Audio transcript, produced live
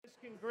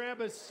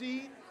grab a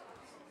seat.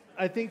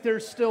 I think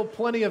there's still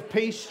plenty of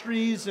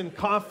pastries and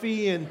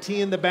coffee and tea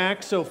in the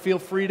back, so feel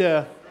free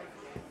to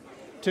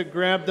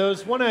grab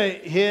those. Want to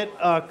hit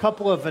a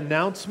couple of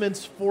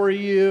announcements for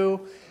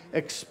you,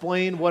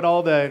 explain what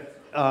all the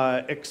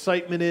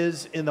excitement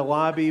is in the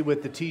lobby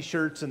with the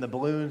t-shirts and the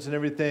balloons and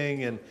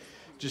everything, and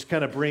just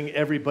kind of bring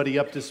everybody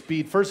up to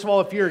speed. First of all,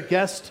 if you're a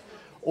guest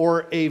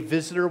or a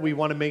visitor, we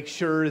want to make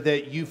sure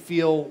that you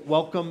feel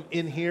welcome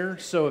in here.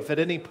 So if at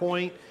any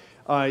point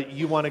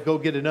you want to go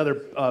get another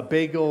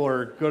bagel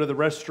or go to the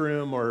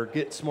restroom or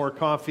get some more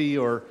coffee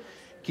or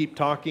keep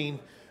talking,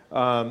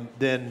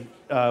 then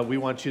we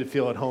want you to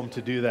feel at home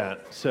to do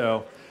that.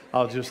 So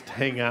I'll just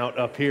hang out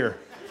up here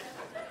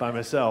by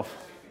myself.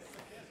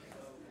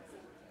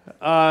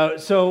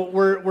 So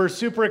we're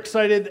super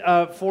excited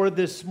for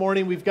this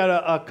morning. We've got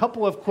a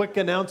couple of quick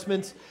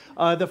announcements.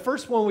 The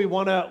first one we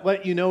want to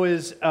let you know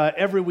is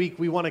every week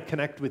we want to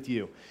connect with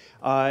you.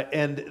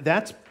 And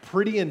that's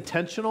pretty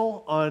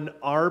intentional on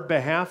our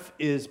behalf,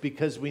 is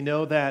because we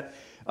know that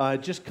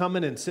just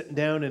coming and sitting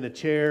down in a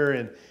chair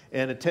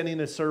and attending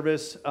a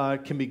service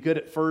can be good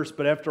at first,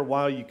 but after a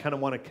while you kind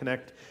of want to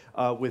connect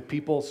with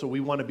people. So we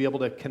want to be able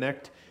to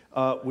connect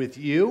with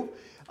you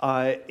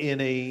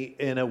in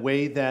a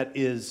way that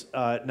is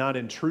not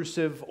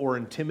intrusive or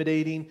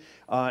intimidating,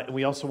 and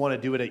we also want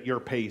to do it at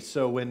your pace.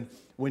 So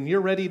when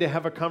you're ready to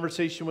have a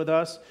conversation with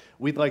us,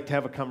 we'd like to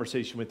have a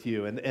conversation with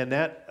you. And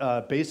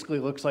that basically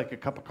looks like a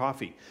cup of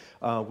coffee,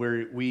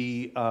 where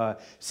we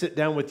sit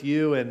down with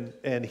you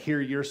and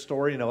hear your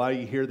story and allow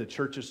you to hear the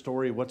church's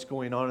story, what's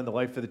going on in the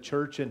life of the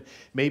church, and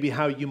maybe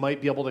how you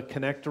might be able to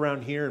connect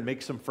around here and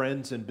make some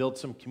friends and build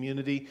some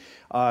community.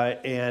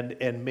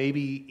 And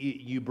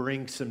maybe you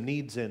bring some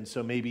needs in,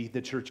 so maybe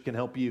the church can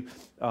help you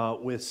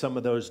with some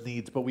of those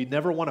needs. But we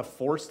never want to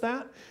force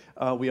that.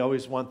 We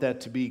always want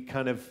that to be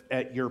kind of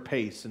at your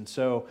pace. And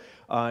so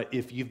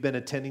if you've been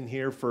attending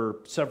here for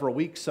several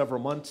weeks,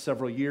 several months,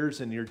 several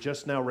years, and you're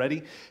just now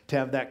ready to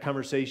have that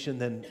conversation,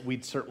 then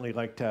we'd certainly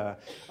like to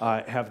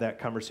have that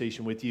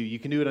conversation with you. You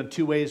can do it on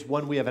two ways.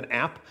 One, we have an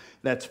app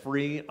that's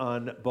free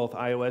on both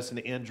iOS and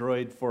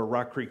Android for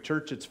Rock Creek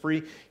Church. It's free.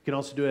 You can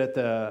also do it at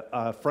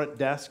the front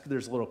desk.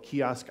 There's a little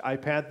kiosk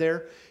iPad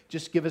there.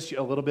 Just give us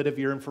a little bit of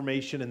your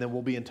information, and then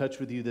we'll be in touch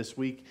with you this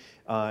week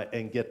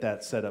and get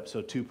that set up.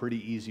 So two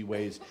pretty easy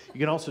ways. You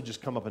can also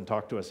just come up and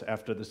talk to us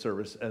after the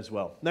service as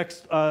well.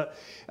 Next,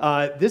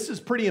 this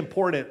is pretty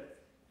important.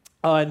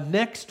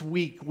 Next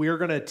week, we're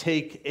going to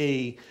take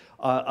a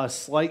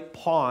slight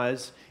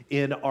pause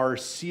in our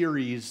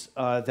series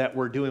that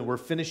we're doing. We're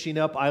finishing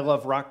up I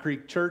Love Rock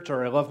Creek Church,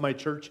 or I Love My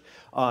Church,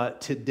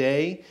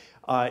 today.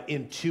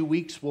 In 2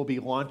 weeks, we'll be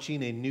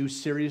launching a new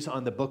series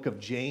on the book of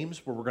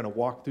James, where we're going to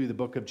walk through the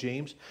book of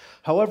James.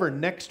 However,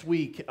 next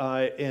week,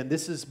 and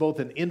this is both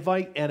an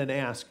invite and an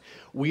ask,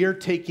 we are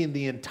taking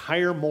the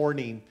entire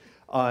morning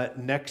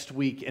next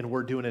week, and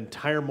we're doing an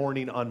entire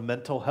morning on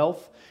mental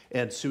health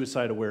and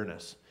suicide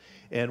awareness.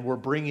 And we're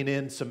bringing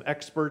in some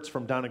experts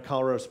from down in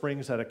Colorado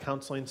Springs at a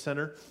counseling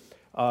center.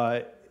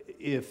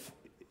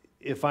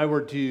 If I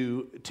were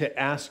to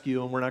ask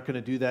you, and we're not going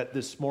to do that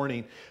this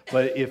morning,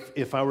 but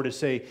if I were to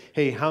say,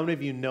 hey, how many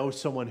of you know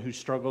someone who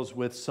struggles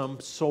with some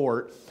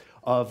sort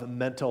of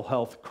mental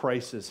health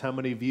crisis? How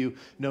many of you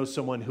know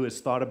someone who has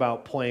thought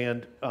about,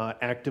 planned,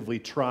 actively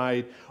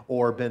tried,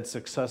 or been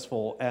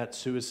successful at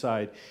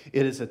suicide?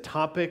 It is a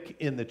topic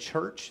in the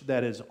church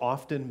that has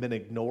often been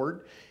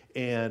ignored,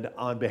 and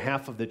on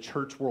behalf of the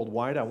church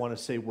worldwide, I want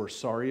to say we're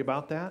sorry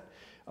about that.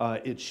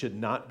 It should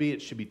not be.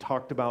 It should be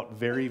talked about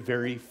very,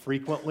 very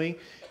frequently.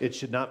 It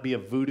should not be a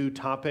voodoo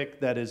topic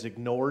that is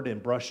ignored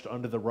and brushed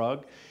under the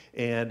rug.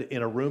 And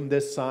in a room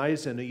this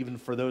size, and even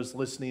for those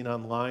listening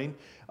online,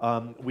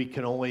 we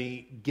can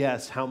only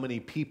guess how many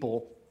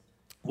people,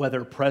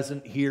 whether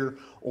present here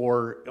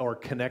or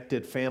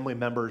connected family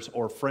members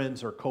or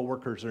friends or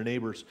coworkers or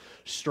neighbors,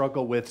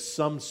 struggle with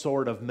some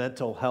sort of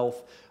mental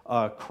health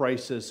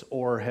crisis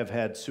or have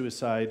had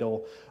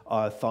suicidal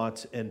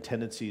thoughts and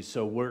tendencies.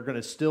 So we're going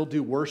to still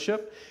do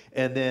worship,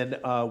 and then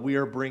we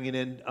are bringing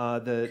in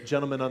the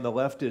gentleman on the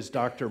left is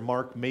Dr.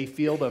 Mark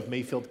Mayfield of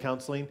Mayfield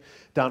Counseling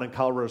down in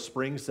Colorado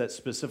Springs, that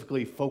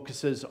specifically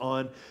focuses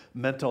on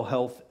mental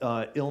health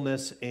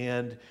illness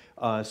and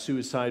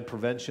suicide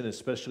prevention,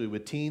 especially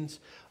with teens.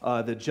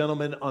 The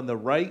gentleman on the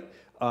right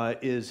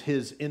is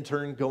his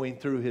intern going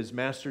through his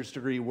master's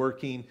degree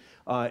working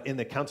in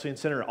the counseling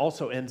center.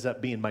 Also ends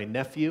up being my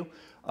nephew,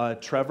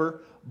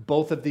 Trevor.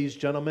 Both of these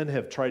gentlemen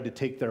have tried to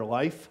take their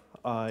life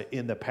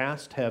in the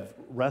past, have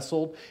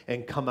wrestled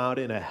and come out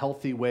in a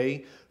healthy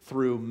way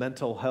through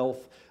mental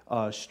health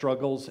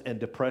struggles and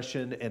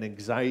depression and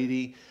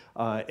anxiety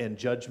and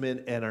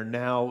judgment, and are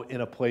now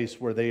in a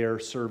place where they are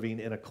serving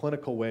in a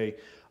clinical way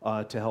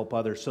to help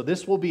others. So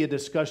this will be a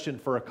discussion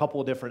for a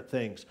couple of different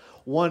things.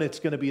 One, it's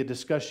going to be a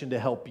discussion to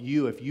help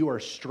you if you are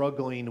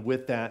struggling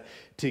with that,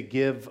 to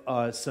give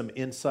some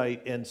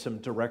insight and some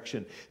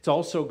direction. It's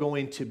also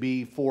going to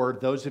be for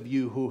those of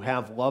you who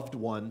have loved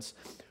ones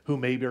who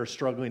maybe are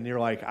struggling, and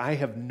you're like, I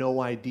have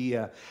no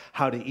idea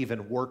how to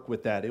even work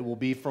with that. It will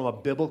be from a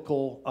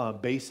biblical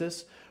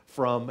basis,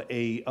 from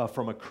a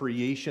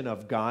creation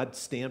of God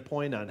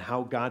standpoint on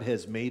how God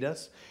has made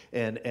us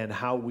and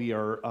how we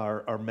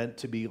are meant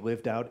to be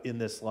lived out in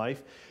this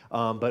life.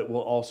 But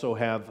we'll also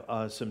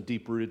have some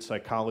deep-rooted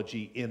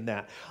psychology in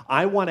that.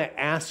 I want to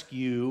ask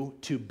you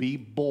to be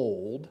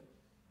bold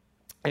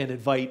and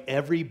invite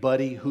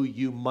everybody who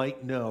you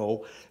might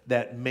know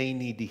that may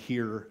need to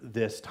hear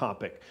this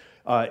topic.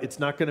 It's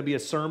not going to be a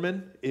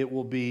sermon. It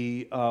will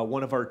be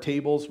one of our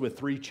tables with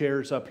 3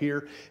 chairs up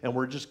here, and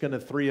we're just going to,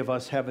 3 of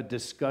us, have a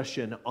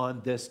discussion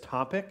on this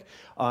topic,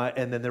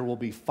 and then there will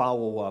be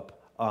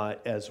follow-up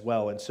as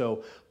well. And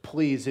so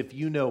please, if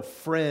you know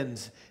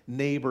friends,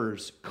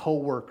 neighbors,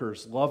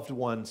 coworkers, loved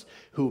ones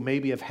who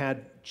maybe have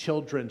had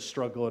children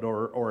struggle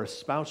or a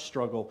spouse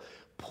struggle,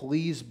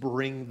 please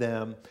bring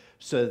them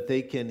so that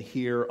they can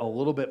hear a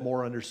little bit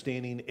more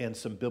understanding and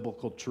some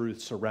biblical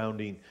truth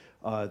surrounding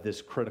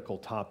this critical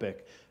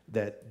topic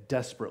that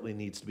desperately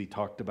needs to be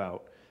talked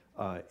about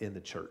in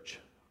the church.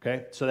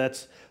 Okay, so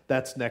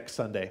that's next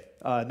Sunday.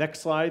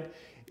 Next slide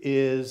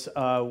is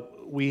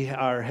we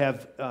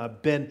have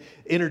been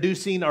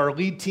introducing our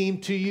lead team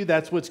to you.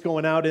 That's what's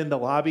going out in the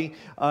lobby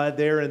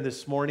there. And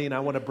this morning, I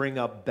want to bring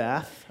up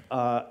Beth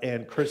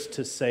and Chris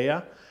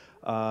Tisea.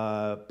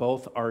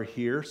 Both are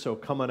here, so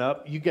coming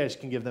up, you guys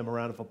can give them a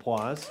round of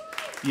applause.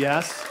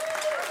 Yes.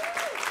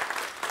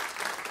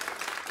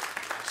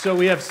 So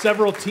we have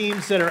several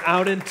teams that are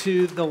out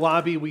into the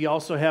lobby. We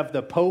also have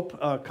the Pope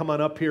coming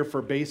up here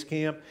for base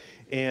camp,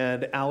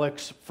 and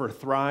Alex for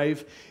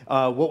Thrive.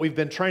 What we've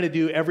been trying to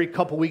do every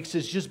couple weeks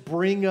is just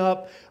bring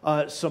up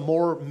some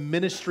more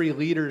ministry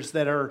leaders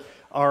that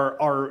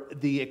are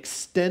the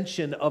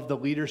extension of the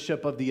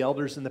leadership of the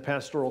elders and the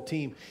pastoral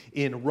team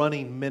in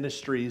running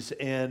ministries.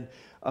 And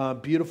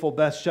beautiful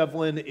Beth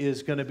Shevlin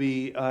is going to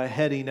be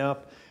heading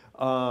up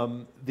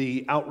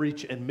the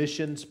outreach and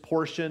missions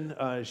portion.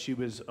 She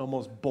was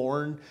almost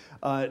born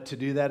to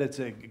do that. It's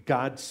a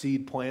God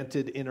seed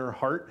planted in her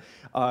heart.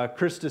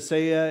 Chris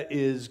Tisea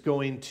is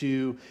going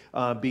to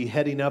be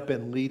heading up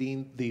and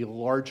leading the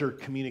larger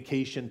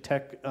communication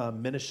tech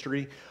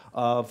ministry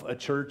of a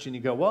church. And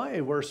you go, well,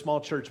 hey, we're a small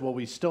church. Well,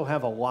 we still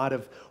have a lot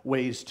of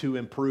ways to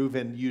improve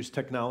and use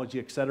technology,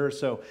 et cetera.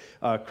 So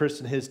Chris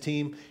and his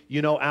team,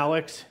 you know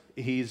Alex,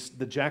 he's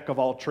the jack of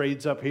all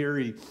trades up here.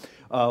 He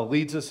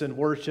leads us in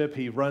worship.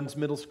 He runs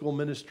middle school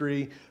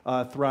ministry,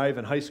 Thrive,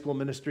 and high school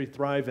ministry,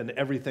 Thrive, and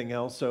everything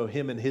else. So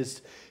him and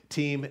his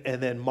team.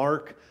 And then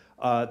Mark,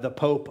 the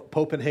Pope,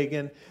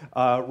 Popenhagen,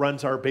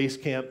 runs our base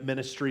camp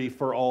ministry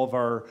for all of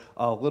our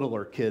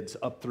littler kids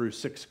up through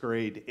 6th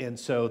grade. And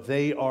so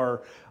they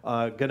are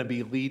going to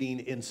be leading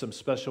in some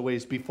special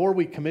ways. Before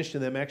we commission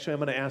them, actually, I'm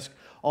going to ask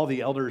all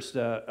the elders,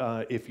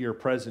 if you're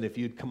present, if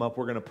you'd come up,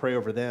 we're going to pray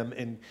over them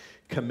and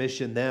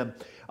commission them.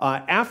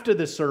 After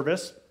the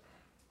service,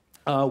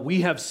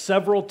 we have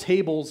several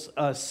tables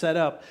set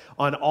up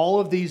on all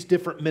of these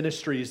different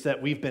ministries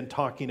that we've been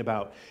talking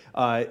about.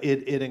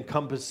 It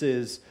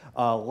encompasses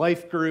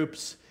life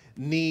groups,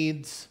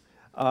 needs,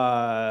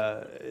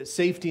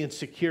 safety and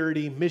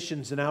security,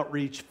 missions and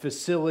outreach,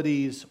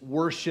 facilities,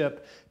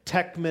 worship,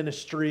 tech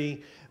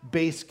ministry,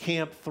 base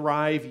camp,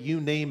 Thrive, you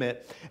name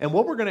it. And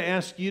what we're going to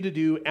ask you to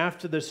do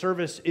after the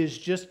service is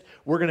just,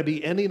 we're going to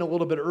be ending a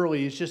little bit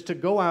early, is just to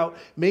go out,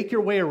 make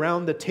your way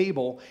around the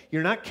table.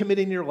 You're not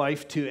committing your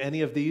life to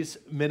any of these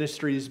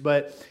ministries,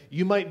 but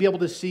you might be able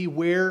to see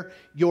where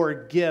your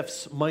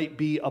gifts might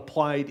be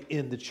applied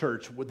in the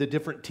church, with the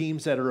different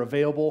teams that are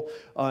available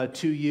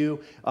to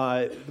you.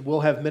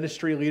 We'll have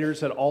ministry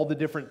leaders at all the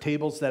different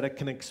tables that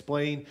can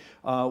explain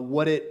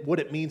what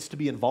it means to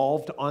be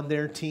involved on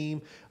their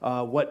team,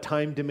 what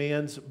time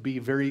demands, be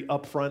very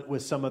upfront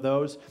with some of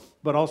those,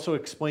 but also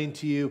explain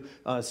to you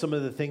some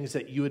of the things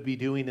that you would be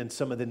doing and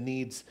some of the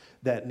needs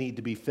that need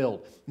to be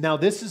filled. Now,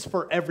 this is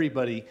for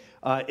everybody.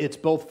 It's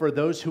both for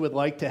those who would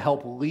like to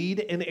help lead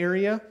an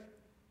area,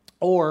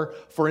 or,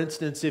 for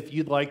instance, if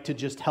you'd like to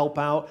just help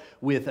out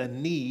with a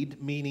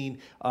need, meaning,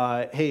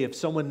 hey, if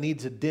someone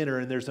needs a dinner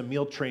and there's a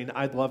meal train,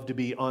 I'd love to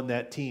be on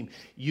that team.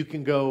 You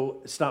can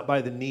go stop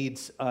by the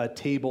needs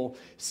table,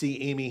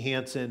 see Amy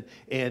Hansen,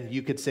 and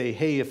you could say,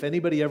 hey, if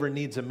anybody ever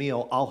needs a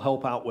meal, I'll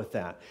help out with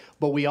that.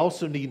 But we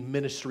also need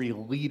ministry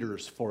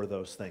leaders for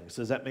those things.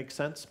 Does that make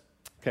sense?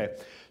 Okay,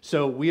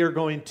 so we are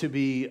going to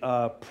be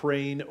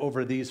praying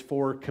over these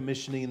 4,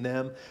 commissioning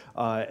them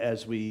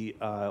as we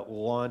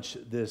launch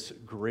this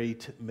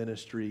great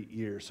ministry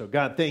year. So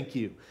God, thank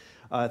you.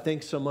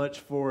 Thanks so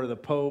much for the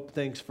Pope.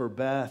 Thanks for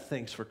Beth.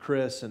 Thanks for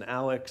Chris and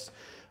Alex,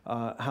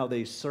 how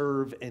they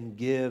serve and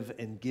give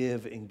and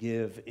give and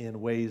give in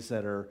ways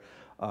that are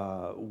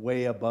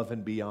way above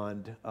and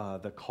beyond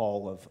the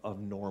call of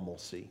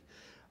normalcy.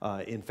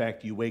 In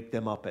fact, you wake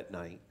them up at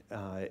night.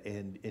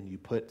 And you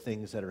put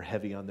things that are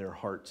heavy on their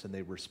hearts, and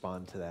they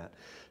respond to that.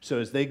 So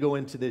as they go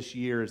into this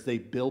year, as they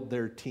build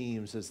their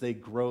teams, as they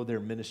grow their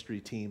ministry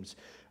teams,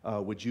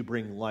 would you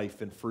bring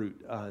life and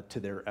fruit to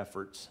their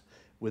efforts?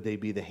 would they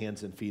be the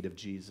hands and feet of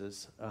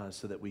Jesus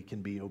so that we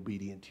can be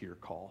obedient to your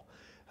call.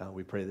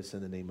 We pray this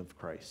in the name of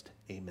Christ.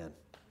 Amen.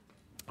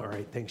 All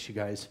right, thanks you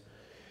guys.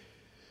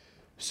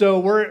 So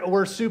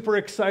we're super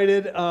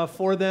excited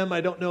for them.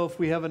 I don't know if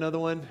we have another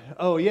one.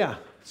 Oh yeah.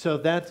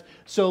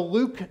 So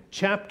Luke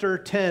chapter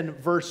 10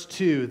 verse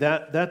 2.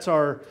 That's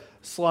our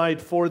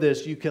slide for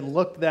this. You can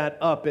look that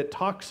up. It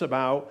talks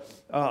about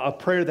a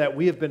prayer that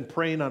we have been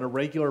praying on a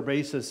regular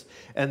basis,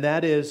 and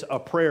that is a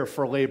prayer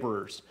for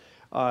laborers.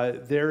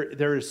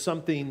 There is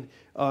something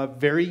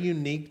very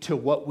unique to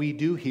what we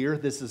do here.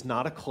 This is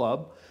not a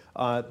club.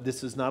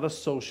 This is not a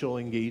social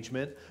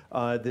engagement.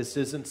 This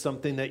isn't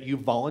something that you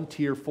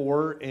volunteer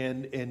for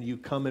and you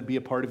come and be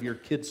a part of your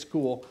kid's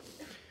school.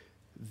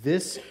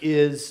 This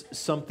is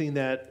something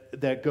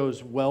that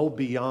goes well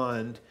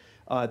beyond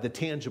the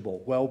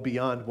tangible, well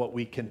beyond what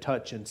we can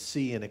touch and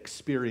see and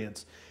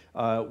experience.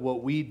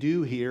 What we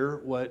do here,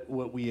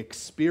 what we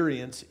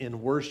experience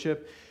in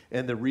worship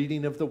and the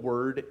reading of the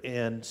Word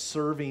and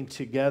serving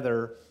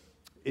together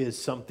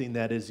is something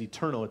that is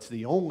eternal. It's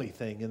the only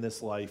thing in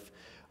this life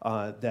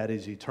that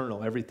is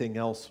eternal. Everything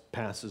else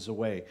passes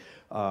away.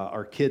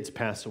 Our kids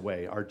pass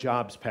away. Our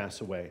jobs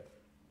pass away.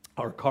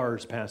 Our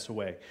cars pass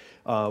away.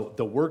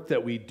 The work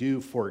that we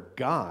do for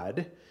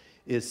God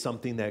is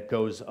something that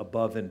goes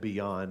above and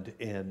beyond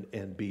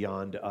and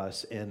beyond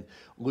us. And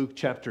Luke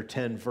chapter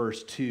 10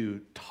 verse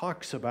 2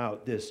 talks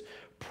about this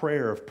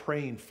prayer of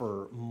praying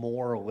for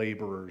more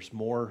laborers,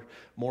 more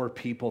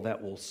people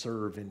that will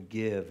serve and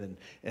give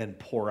and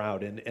pour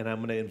out. And I'm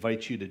going to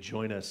invite you to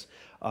join us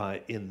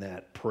in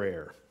that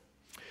prayer.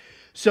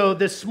 So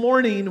this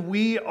morning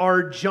we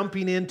are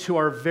jumping into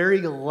our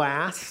very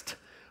last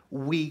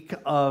week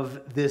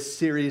of this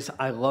series,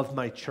 I Love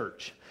My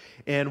Church.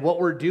 And what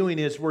we're doing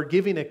is we're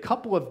giving a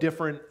couple of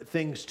different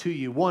things to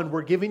you. One,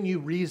 we're giving you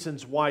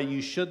reasons why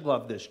you should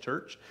love this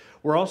church.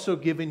 We're also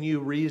giving you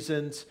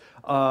reasons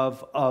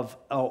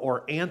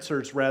or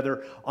answers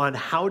rather, on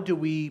how do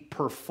we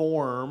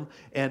perform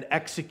and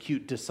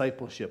execute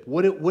discipleship.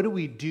 What do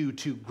we do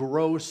to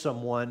grow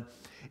someone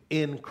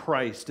in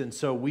Christ? And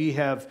so we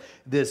have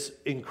this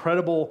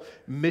incredible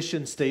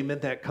mission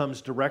statement that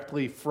comes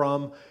directly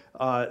from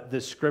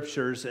the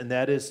scriptures, and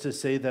that is to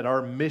say that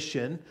our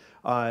mission,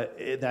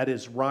 that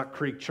is Rock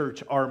Creek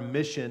Church, our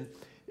mission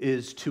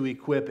is to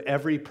equip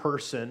every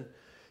person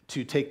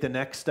to take the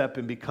next step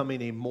in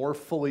becoming a more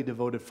fully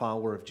devoted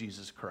follower of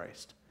Jesus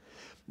Christ.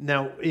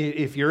 Now,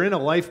 if you're in a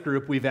life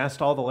group, we've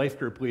asked all the life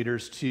group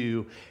leaders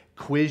to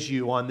quiz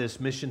you on this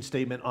mission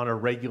statement on a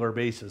regular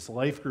basis.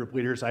 Life group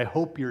leaders, I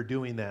hope you're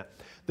doing that.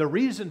 The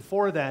reason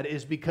for that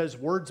is because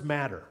words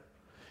matter.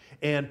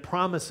 And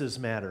promises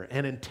matter,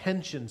 and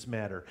intentions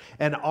matter.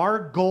 And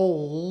our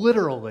goal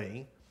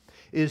literally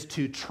is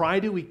to try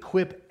to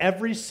equip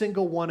every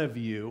single one of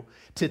you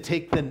to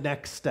take the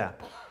next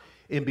step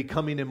in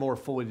becoming a more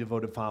fully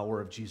devoted follower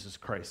of Jesus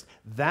Christ.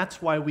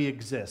 That's why we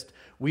exist.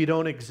 We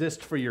don't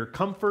exist for your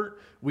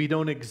comfort. We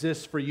don't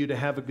exist for you to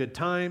have a good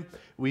time.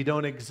 We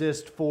don't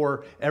exist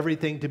for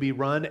everything to be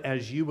run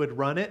as you would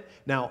run it.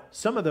 Now,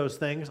 some of those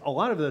things, a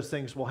lot of those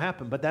things will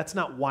happen, but that's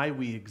not why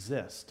we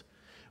exist.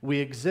 We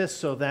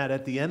exist so that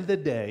at the end of the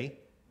day,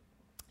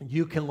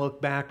 you can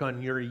look back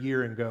on your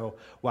year and go,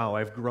 wow,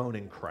 I've grown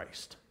in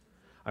Christ.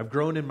 I've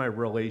grown in my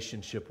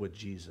relationship with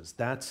Jesus.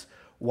 That's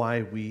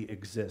why we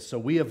exist. So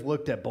we have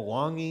looked at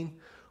belonging,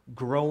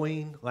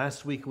 growing.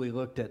 Last week we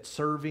looked at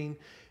serving,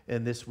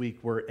 and this week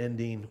we're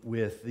ending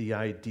with the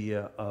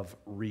idea of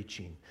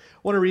reaching. I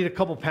want to read a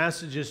couple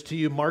passages to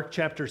you. Mark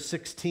chapter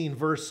 16,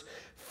 verse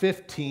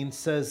 15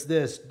 says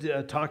this,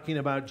 talking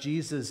about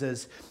Jesus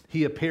as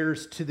he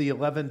appears to the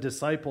 11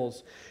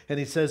 disciples. And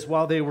he says,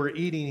 while they were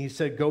eating, he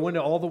said, go into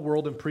all the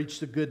world and preach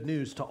the good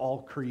news to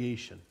all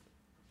creation.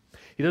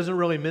 He doesn't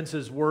really mince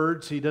his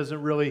words. He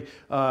doesn't really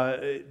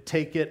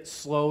take it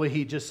slowly.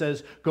 He just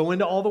says, go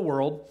into all the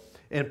world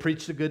and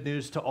preach the good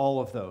news to all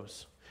of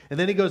those. And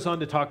then he goes on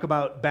to talk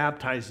about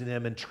baptizing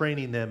them and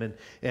training them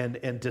and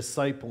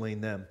discipling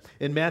them.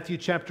 In Matthew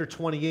chapter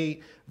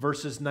 28,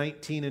 verses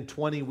 19 and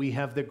 20, we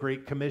have the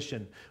Great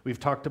Commission. We've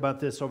talked about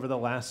this over the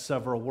last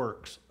several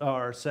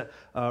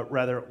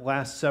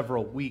last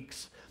several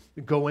weeks.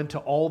 Go into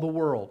all the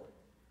world,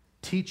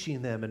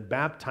 teaching them and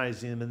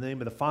baptizing them in the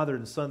name of the Father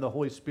and the Son and the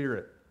Holy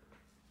Spirit.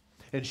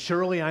 And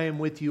surely I am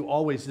with you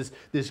always.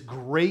 This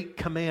great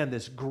command,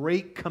 this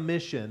great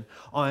commission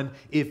on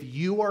if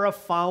you are a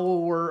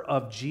follower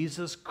of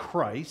Jesus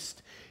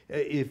Christ,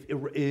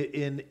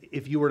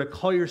 if you were to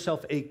call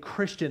yourself a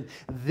Christian,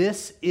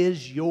 this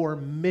is your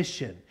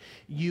mission.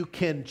 You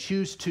can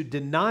choose to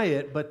deny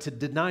it, but to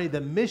deny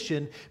the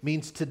mission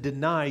means to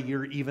deny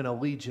your even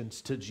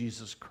allegiance to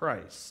Jesus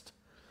Christ.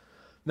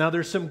 Now,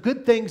 there's some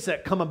good things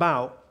that come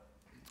about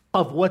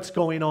of what's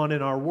going on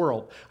in our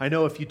world. I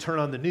know if you turn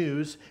on the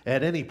news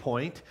at any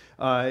point,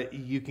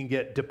 you can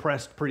get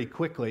depressed pretty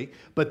quickly,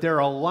 but there are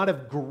a lot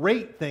of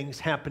great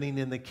things happening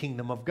in the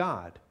kingdom of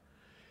God.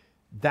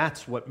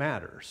 That's what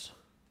matters.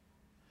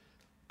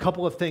 A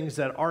couple of things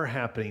that are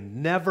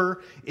happening.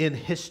 Never in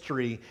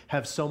history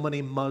have so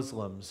many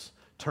Muslims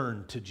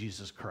turned to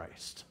Jesus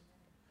Christ.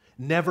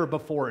 Never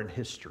before in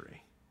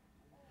history.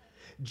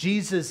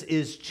 Jesus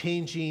is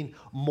changing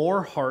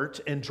more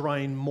hearts and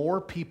drawing more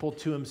people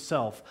to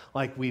himself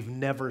like we've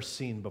never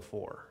seen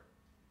before.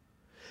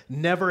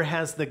 Never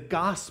has the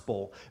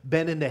gospel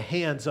been in the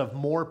hands of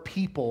more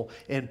people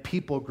and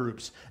people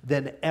groups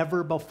than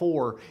ever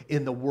before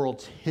in the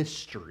world's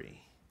history.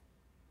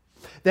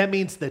 That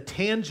means the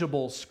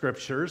tangible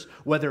scriptures,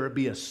 whether it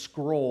be a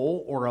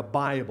scroll or a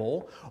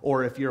Bible,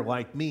 or if you're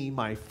like me,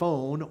 my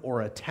phone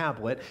or a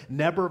tablet,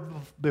 never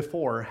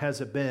before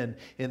has it been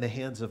in the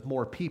hands of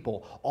more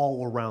people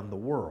all around the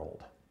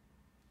world.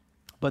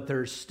 But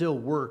there's still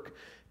work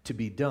to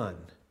be done.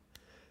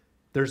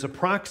 There's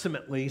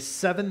approximately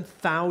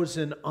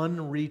 7,000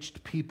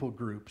 unreached people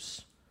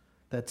groups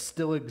that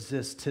still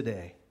exist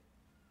today.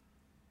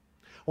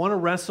 I want to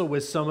wrestle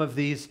with some of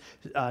these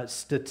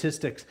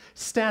statistics.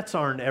 Stats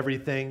aren't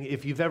everything.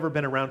 If you've ever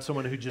been around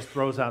someone who just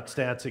throws out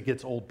stats, it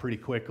gets old pretty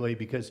quickly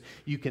because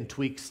you can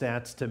tweak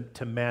stats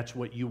to match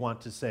what you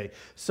want to say.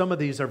 Some of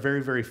these are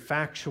very, very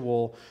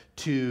factual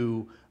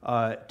to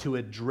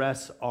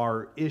address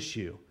our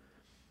issue.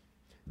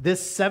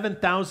 This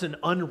 7,000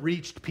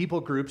 unreached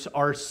people groups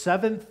are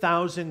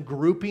 7,000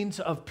 groupings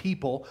of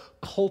people,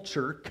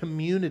 culture,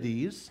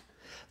 communities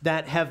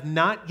that have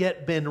not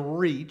yet been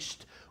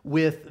reached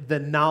with the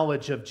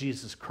knowledge of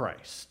Jesus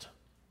Christ.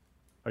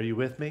 Are you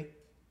with me?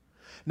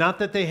 Not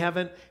that they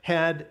haven't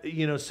had,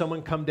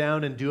 someone come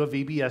down and do a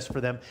VBS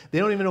for them. They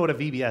don't even know what a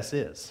VBS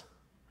is.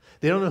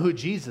 They don't know who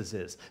Jesus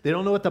is. They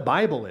don't know what the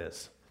Bible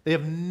is. They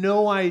have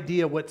no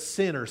idea what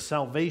sin or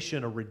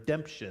salvation or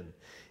redemption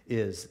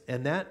is.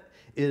 And that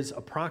is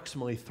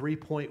approximately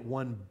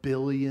 3.1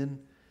 billion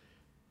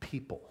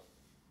people.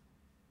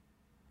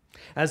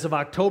 As of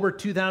October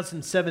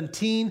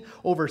 2017,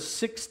 over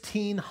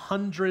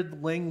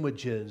 1,600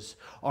 languages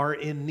are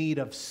in need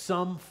of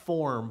some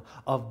form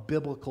of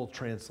biblical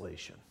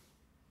translation.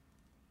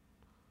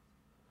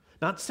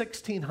 Not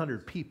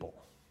 1,600 people.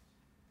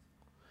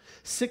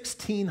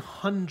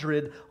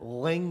 1,600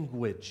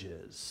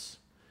 languages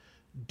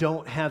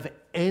don't have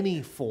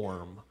any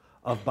form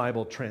of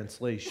Bible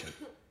translation.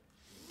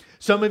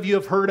 Some of you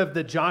have heard of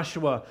the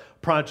Joshua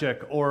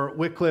Project or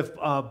Wycliffe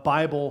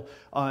Bible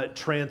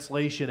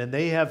Translation, and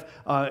they have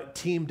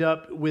teamed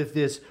up with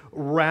this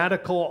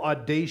radical,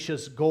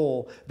 audacious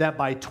goal that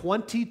by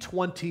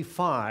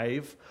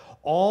 2025,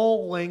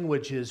 all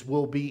languages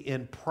will be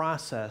in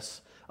process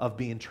of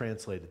being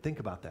translated. Think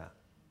about that.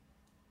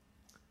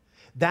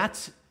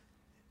 That's,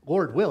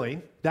 Lord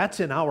willing, that's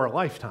in our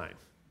lifetime.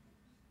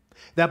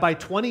 That by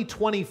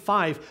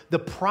 2025, the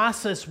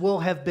process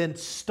will have been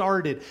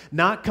started,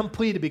 not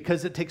completed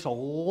because it takes a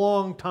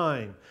long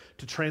time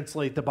to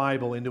translate the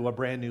Bible into a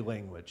brand new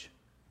language.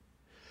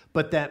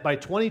 But that by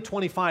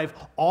 2025,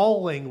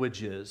 all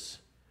languages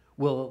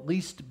will at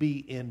least be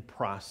in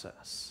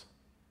process.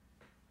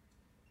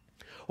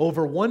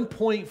 Over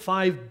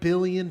 1.5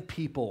 billion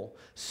people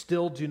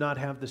still do not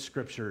have the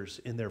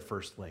scriptures in their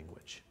first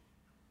language.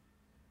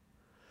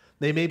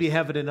 They maybe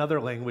have it in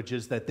other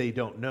languages that they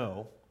don't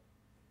know.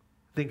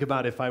 Think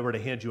about if I were to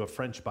hand you a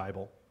French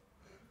Bible.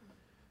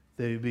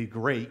 It would be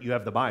great, you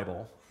have the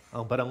Bible,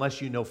 but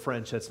unless you know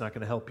French, that's not going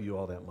to help you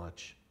all that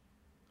much.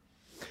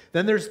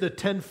 Then there's the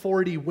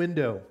 1040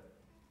 window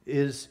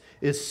is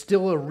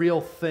still a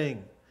real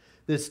thing.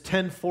 This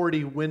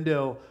 1040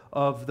 window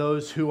of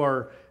those who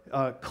are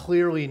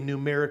clearly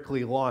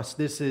numerically lost.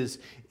 This is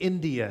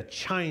India,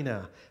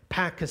 China,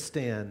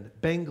 Pakistan,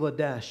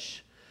 Bangladesh,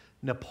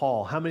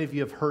 Nepal. How many of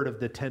you have heard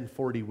of the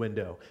 1040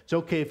 window? It's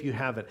okay if you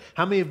haven't.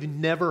 How many of you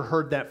never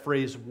heard that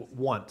phrase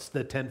once, the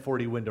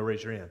 1040 window?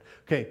 Raise your hand.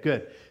 Okay,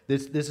 good.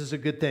 This is a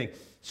good thing.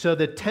 So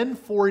the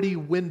 1040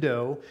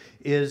 window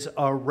is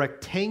a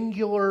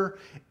rectangular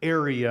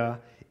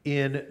area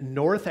in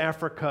North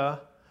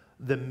Africa,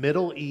 the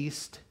Middle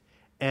East,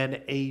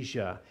 and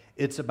Asia.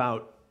 It's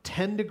about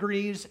 10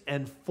 degrees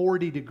and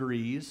 40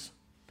 degrees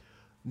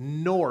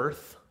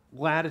north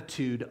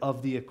latitude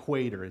of the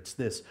equator. It's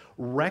this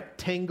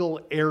rectangle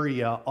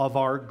area of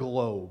our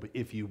globe,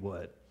 if you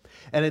would.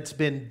 And it's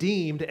been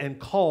deemed and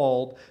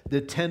called the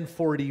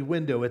 1040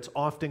 window. It's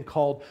often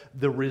called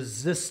the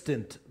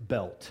resistant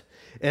belt.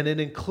 And it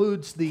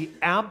includes the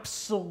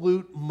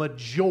absolute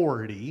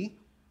majority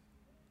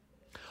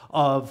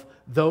of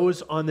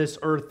those on this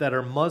earth that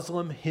are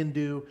Muslim,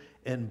 Hindu,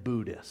 and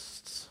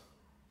Buddhists.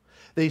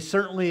 They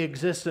certainly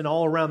exist in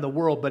all around the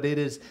world, but it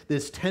is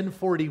this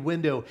 1040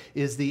 window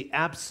is the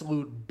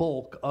absolute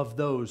bulk of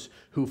those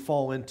who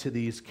fall into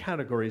these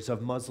categories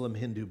of Muslim,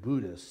 Hindu,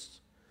 Buddhists.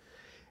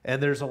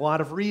 And there's a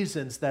lot of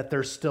reasons that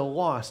they're still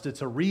lost.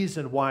 It's a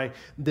reason why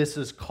this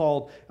is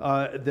called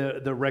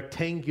the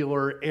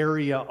rectangular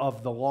area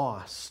of the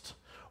lost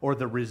or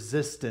the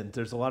resistant.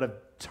 There's a lot of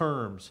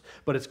terms,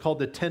 but it's called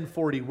the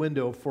 1040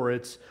 window for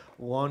its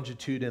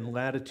longitude and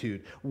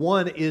latitude.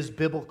 One is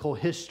biblical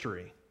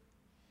history.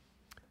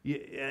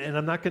 And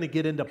I'm not going to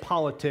get into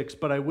politics,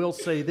 but I will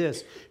say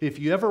this. If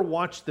you ever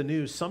watch the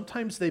news,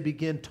 sometimes they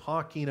begin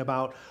talking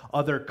about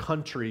other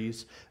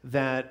countries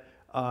that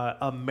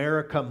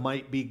America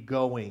might be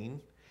going,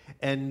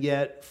 And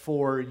yet,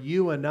 for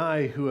you and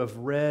I who have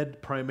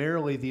read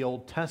primarily the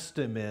Old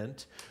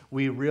Testament,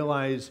 we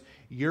realize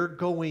you're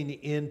going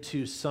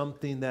into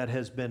something that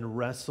has been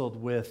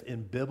wrestled with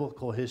in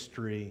biblical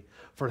history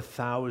for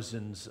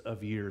thousands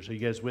of years. Are you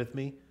guys with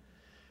me?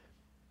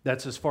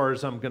 That's as far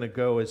as I'm going to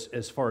go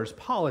as far as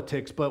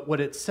politics. But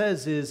what it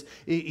says is,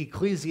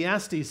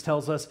 Ecclesiastes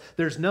tells us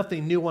there's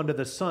nothing new under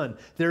the sun.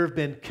 There have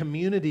been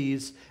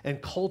communities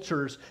and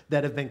cultures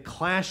that have been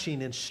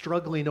clashing and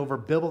struggling over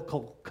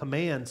biblical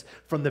commands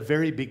from the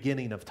very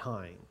beginning of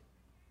time.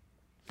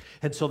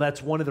 And so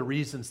that's one of the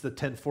reasons the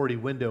 1040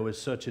 window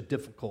is such a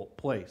difficult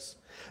place.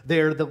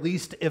 They're the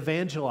least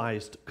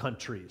evangelized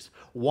countries.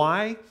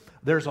 Why?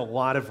 There's a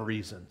lot of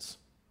reasons.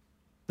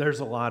 There's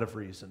a lot of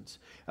reasons.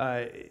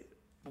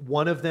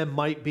 One of them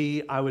might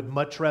be, I would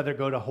much rather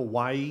go to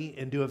Hawaii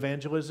and do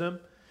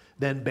evangelism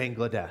than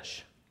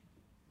Bangladesh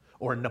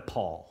or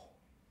Nepal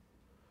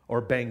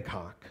or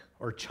Bangkok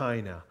or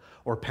China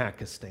or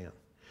Pakistan.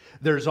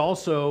 There's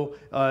also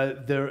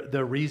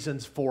the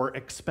reasons for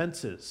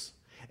expenses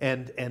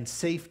and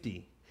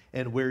safety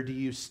and where do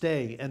you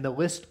stay, and the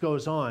list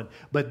goes on.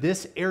 But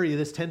this area,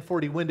 this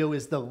 1040 window,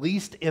 is the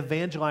least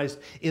evangelized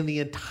in the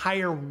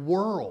entire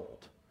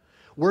world.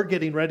 We're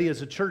getting ready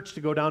as a church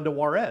to go down to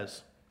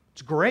Juarez.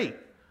 It's great.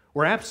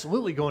 We're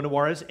absolutely going to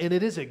Juarez, and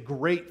it is a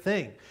great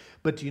thing.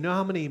 But do you know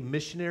how many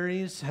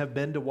missionaries have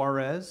been to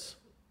Juarez?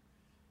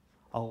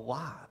 A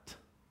lot.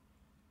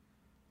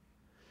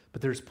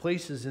 But there's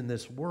places in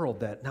this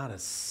world that not a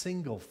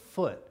single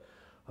foot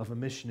of a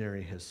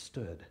missionary has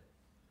stood.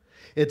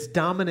 It's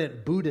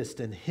dominant Buddhist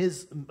and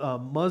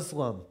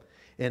Muslim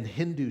and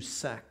Hindu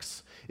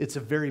sects. It's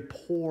a very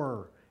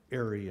poor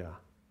area.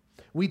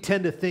 We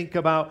tend to think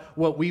about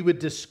what we would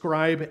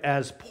describe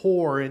as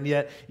poor, and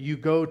yet you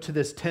go to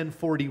this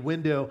 1040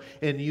 window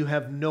and you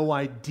have no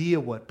idea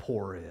what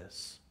poor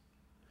is.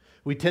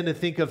 We tend to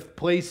think of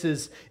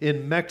places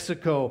in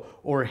Mexico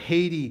or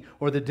Haiti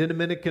or the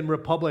Dominican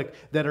Republic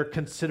that are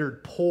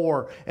considered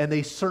poor, and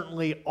they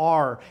certainly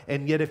are.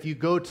 And yet if you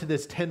go to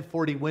this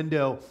 1040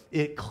 window,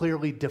 it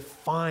clearly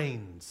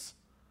defines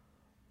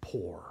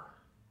poor.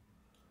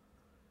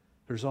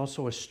 There's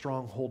also a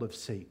stronghold of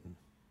Satan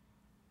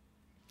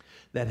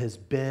that has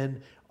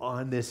been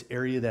on this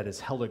area, that has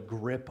held a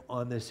grip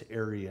on this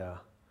area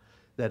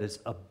that is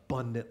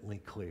abundantly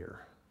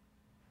clear.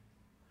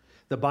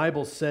 The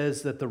Bible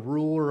says that the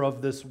ruler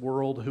of this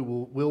world who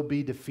will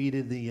be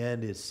defeated in the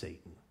end is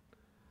Satan.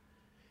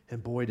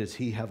 And boy, does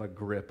he have a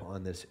grip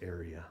on this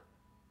area.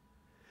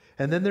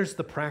 And then there's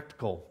the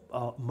practical.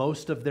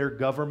 Most of their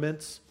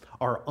governments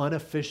are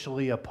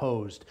unofficially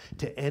opposed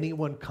to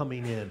anyone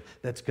coming in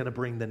that's going to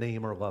bring the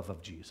name or love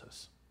of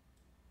Jesus.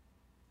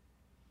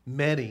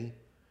 Many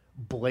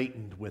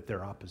blatant with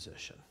their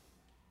opposition.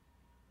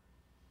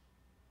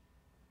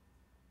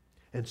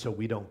 And so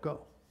we don't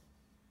go.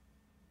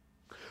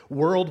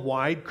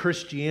 Worldwide,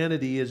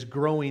 Christianity is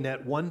growing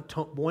at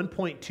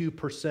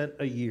 1.2%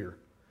 a year,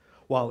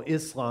 while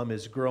Islam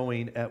is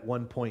growing at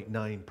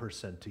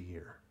 1.9% a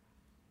year.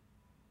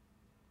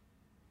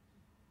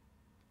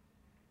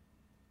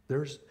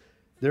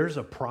 There's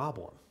a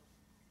problem.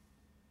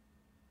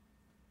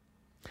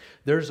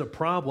 There's a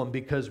problem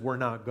because we're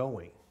not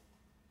going.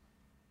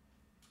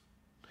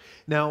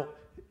 Now,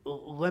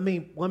 let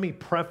me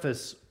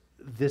preface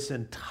this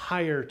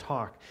entire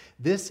talk.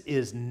 This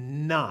is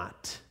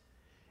not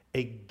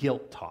a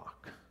guilt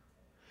talk.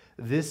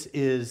 This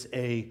is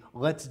a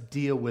let's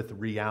deal with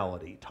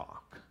reality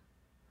talk.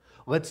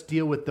 Let's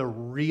deal with the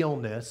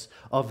realness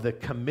of the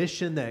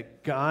commission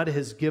that God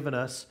has given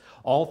us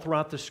all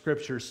throughout the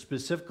scriptures,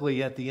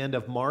 specifically at the end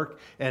of Mark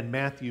and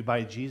Matthew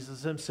by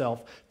Jesus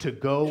himself, to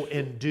go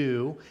and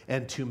do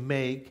and to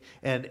make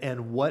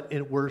and what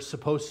we're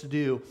supposed to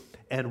do,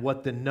 and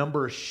what the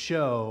numbers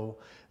show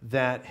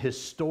that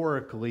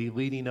historically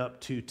leading up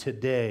to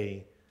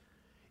today,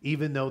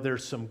 even though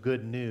there's some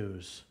good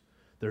news,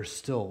 there's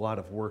still a lot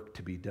of work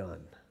to be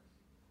done.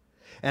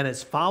 And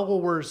as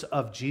followers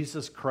of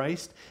Jesus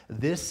Christ,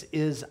 this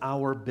is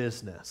our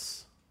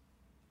business.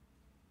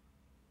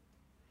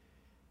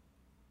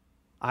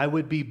 I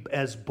would be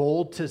as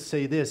bold to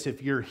say this: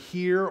 if you're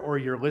here or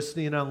you're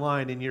listening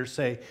online and you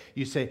say,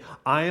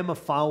 I am a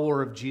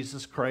follower of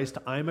Jesus Christ,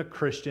 I'm a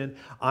Christian,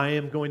 I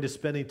am going to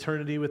spend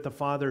eternity with the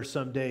Father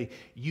someday,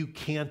 you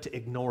can't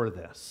ignore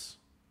this.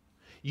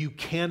 You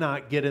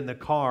cannot get in the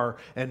car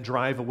and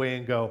drive away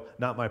and go,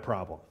 not my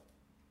problem.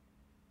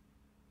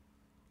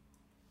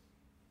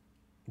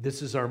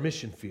 This is our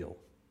mission field.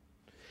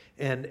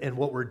 And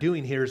what we're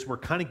doing here is we're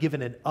kind of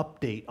giving an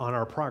update on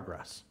our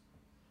progress.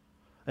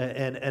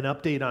 And an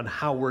update on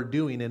how we're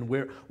doing and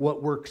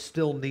what work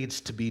still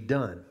needs to be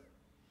done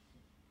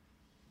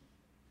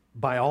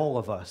by all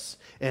of us.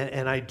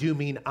 And I do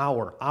mean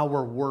our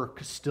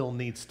work still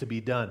needs to be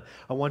done.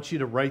 I want you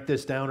to write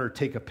this down or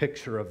take a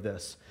picture of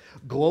this.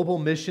 Global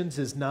missions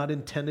is not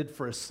intended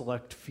for a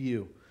select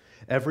few.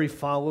 Every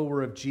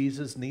follower of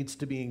Jesus needs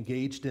to be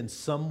engaged in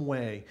some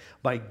way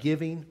by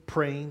giving,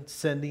 praying,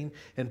 sending,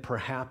 and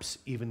perhaps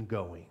even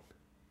going.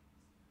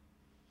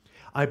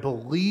 I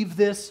believe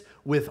this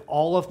with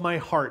all of my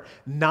heart,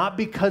 not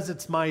because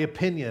it's my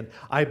opinion.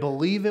 I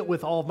believe it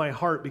with all of my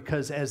heart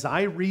because as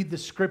I read the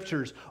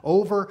scriptures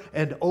over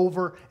and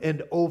over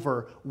and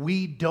over,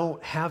 we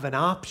don't have an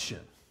option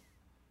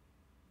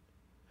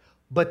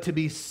but to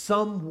be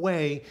some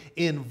way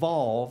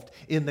involved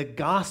in the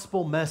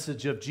gospel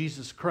message of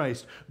Jesus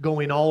Christ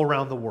going all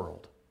around the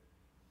world.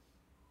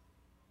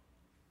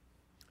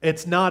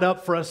 It's not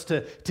up for us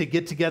to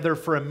get together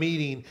for a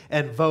meeting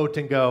and vote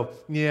and go,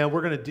 yeah,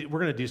 we're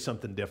gonna do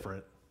something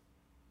different.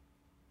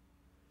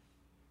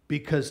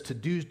 Because to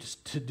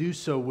do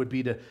so would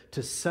be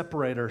to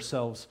separate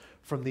ourselves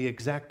from the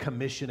exact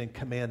commission and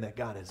command that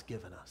God has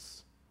given us.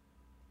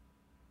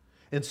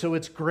 And so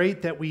it's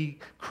great that we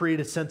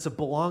create a sense of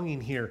belonging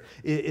here.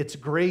 It's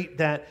great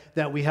that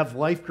we have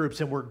life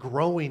groups and we're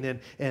growing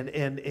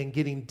and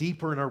getting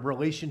deeper in our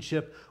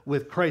relationship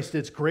with Christ.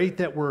 It's great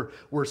that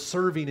we're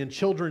serving in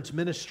children's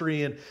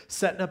ministry and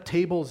setting up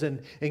tables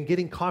and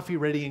getting coffee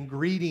ready and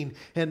greeting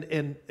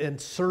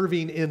and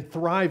serving in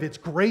Thrive. It's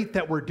great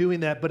that we're doing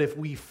that, but if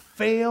we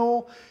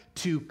fail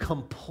to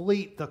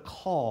complete the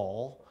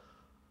call,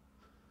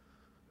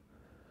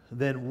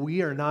 then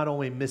we are not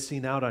only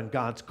missing out on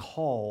God's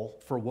call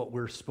for what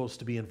we're supposed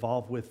to be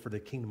involved with for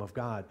the kingdom of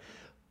God,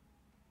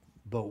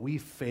 but we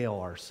fail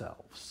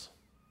ourselves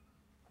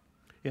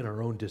in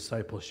our own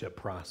discipleship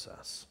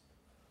process.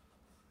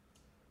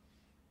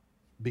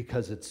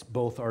 Because it's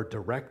both our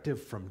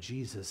directive from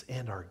Jesus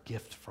and our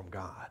gift from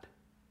God.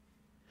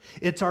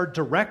 It's our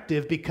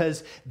directive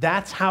because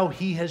that's how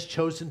he has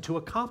chosen to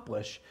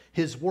accomplish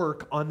his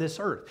work on this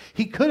earth.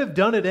 He could have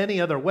done it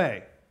any other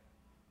way.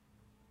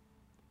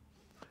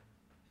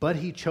 But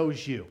he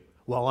chose you.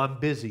 Well, I'm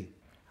busy.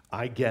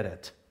 I get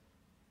it.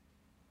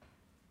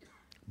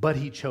 But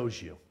he chose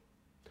you.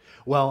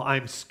 Well,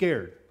 I'm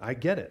scared. I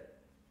get it.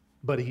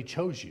 But he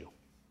chose you.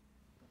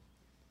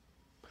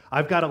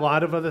 I've got a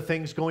lot of other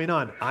things going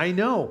on. I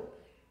know.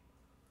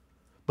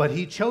 But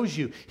he chose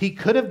you. He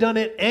could have done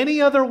it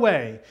any other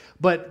way,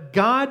 but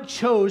God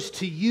chose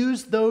to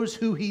use those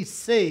who he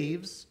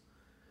saves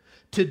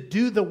to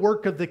do the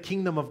work of the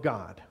kingdom of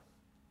God.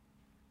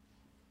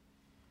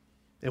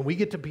 And we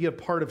get to be a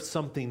part of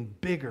something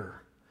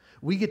bigger.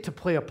 We get to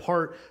play a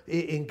part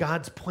in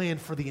God's plan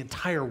for the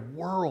entire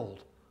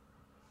world.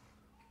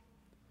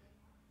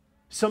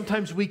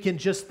 Sometimes we can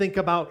just think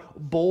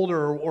about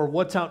Boulder or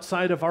what's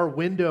outside of our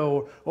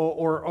window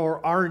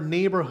or our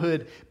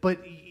neighborhood,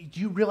 but do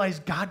you realize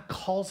God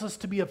calls us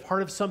to be a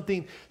part of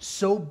something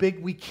so big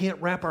we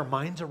can't wrap our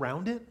minds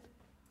around it?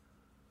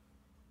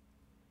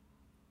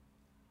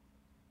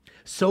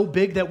 So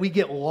big that we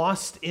get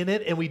lost in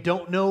it and we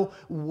don't know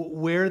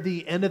where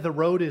the end of the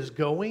road is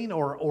going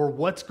or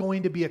what's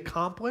going to be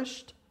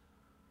accomplished.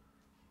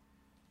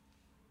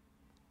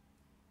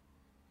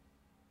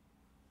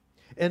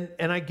 And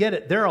I get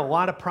it. There are a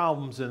lot of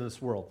problems in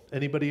this world.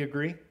 Anybody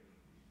agree?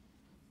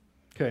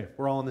 Okay,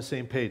 we're all on the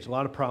same page. A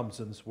lot of problems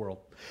in this world.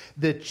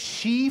 The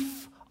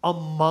chief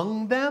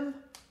among them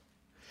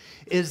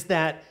is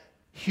that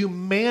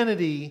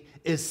humanity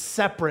is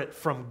separate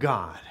from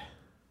God.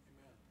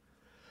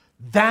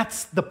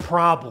 That's the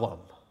problem.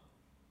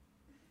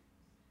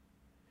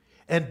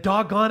 And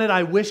doggone it,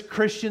 I wish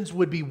Christians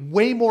would be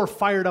way more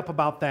fired up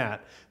about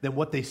that than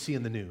what they see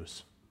in the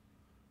news.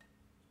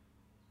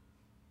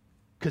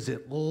 Because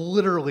it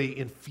literally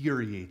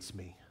infuriates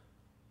me.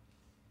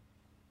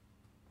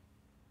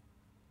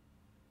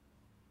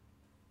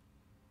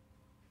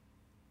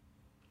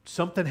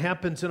 Something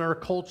happens in our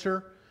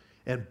culture,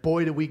 and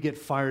boy, do we get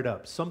fired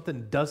up.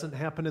 Something doesn't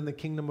happen in the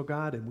kingdom of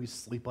God, and we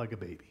sleep like a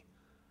baby.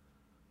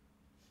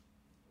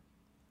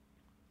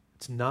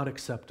 It's not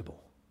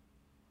acceptable.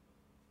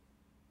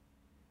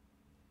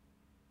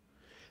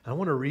 I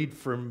want to read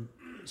from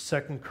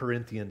 2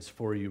 Corinthians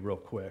for you real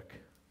quick.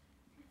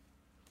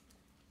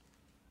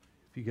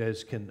 If you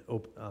guys can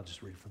open, I'll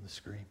just read from the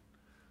screen.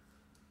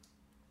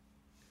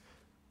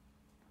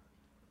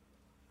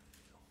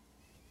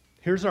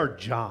 Here's our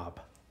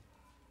job.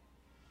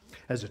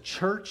 As a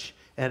church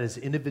and as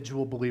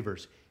individual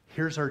believers,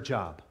 here's our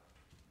job.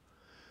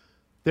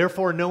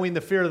 Therefore, knowing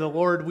the fear of the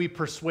Lord, we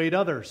persuade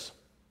others.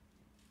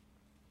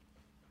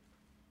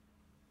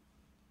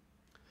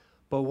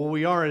 But what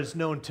we are is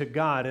known to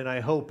God, and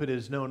I hope it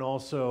is known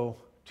also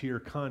to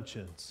your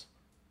conscience.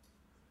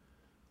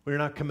 We're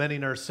not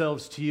commending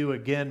ourselves to you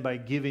again by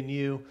giving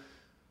you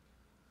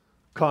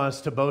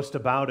cause to boast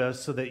about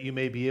us so that you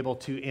may be able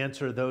to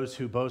answer those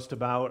who boast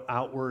about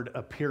outward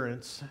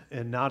appearance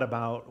and not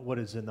about what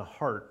is in the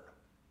heart.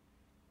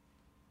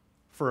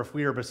 For if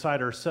we are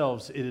beside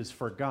ourselves, it is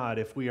for God.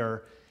 If we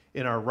are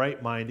in our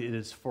right mind, it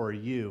is for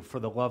you. For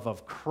the love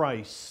of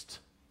Christ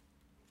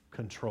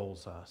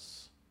controls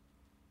us.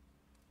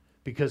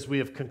 Because we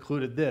have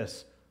concluded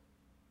this,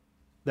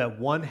 that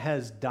one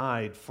has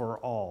died for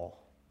all.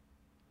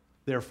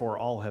 Therefore,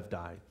 all have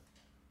died.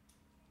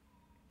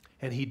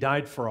 And he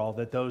died for all,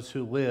 that those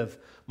who live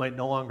might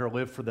no longer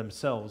live for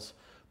themselves,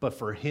 but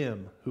for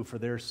him who for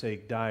their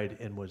sake died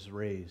and was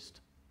raised.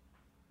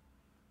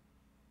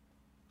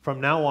 From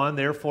now on,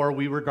 therefore,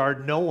 we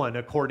regard no one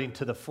according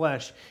to the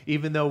flesh.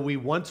 Even though we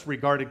once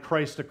regarded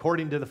Christ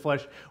according to the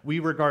flesh, we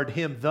regard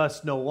him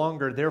thus no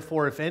longer.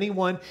 Therefore, if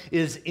anyone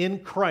is in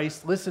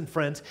Christ, listen,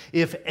 friends,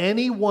 if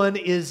anyone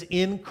is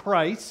in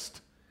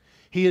Christ,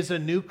 he is a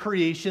new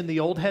creation. The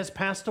old has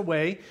passed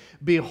away.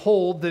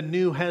 Behold, the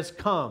new has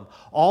come.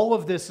 All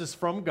of this is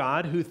from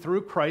God, who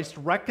through Christ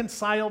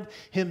reconciled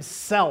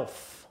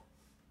himself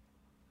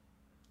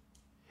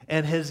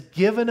and has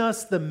given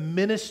us the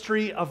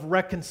ministry of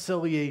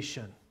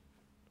reconciliation.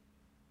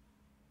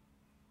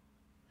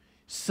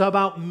 Sub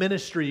out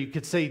ministry, you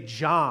could say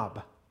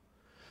job.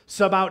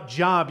 Sub out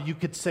job, you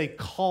could say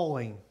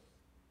calling.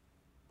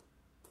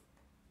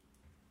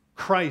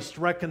 Christ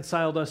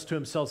reconciled us to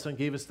himself and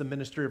gave us the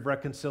ministry of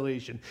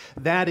reconciliation.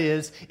 That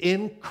is,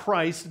 in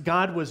Christ,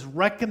 God was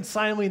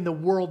reconciling the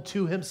world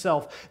to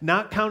himself,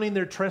 not counting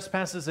their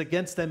trespasses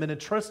against them, and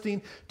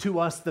entrusting to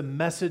us the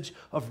message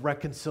of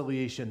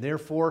reconciliation.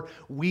 Therefore,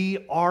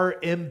 we are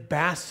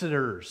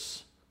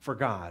ambassadors for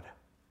God.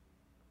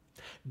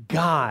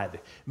 God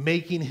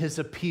making his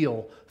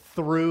appeal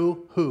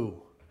through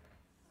who?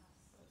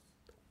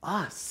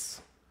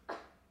 Us.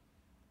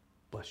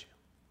 Bless you.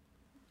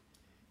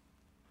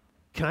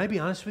 Can I be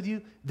honest with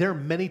you? There are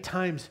many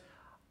times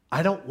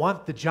I don't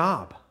want the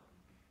job.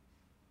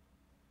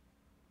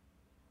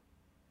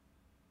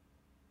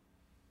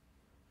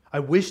 I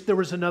wish there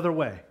was another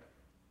way.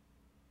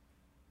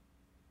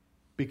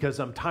 Because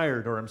I'm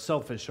tired or I'm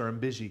selfish or I'm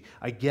busy.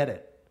 I get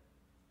it.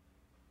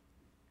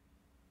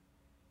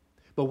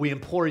 But we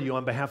implore you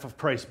on behalf of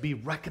Christ, be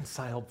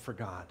reconciled for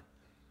God.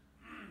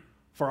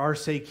 For our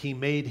sake, he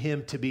made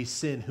him to be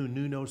sin who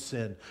knew no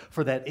sin,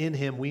 for that in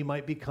him we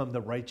might become the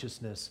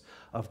righteousness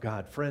of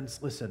God. Friends,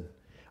 listen,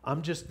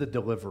 I'm just the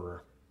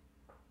deliverer.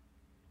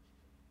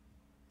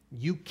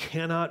 You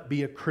cannot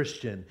be a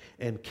Christian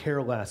and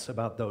care less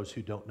about those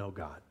who don't know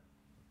God.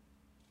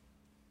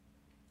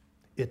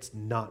 It's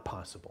not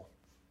possible.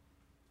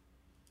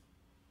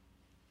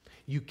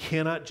 You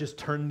cannot just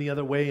turn the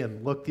other way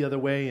and look the other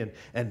way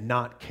and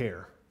not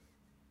care.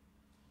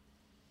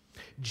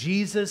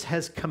 Jesus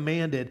has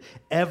commanded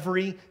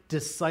every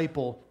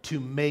disciple to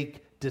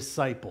make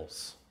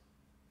disciples.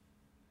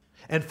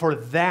 And for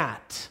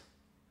that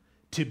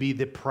to be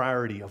the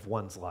priority of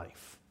one's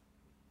life.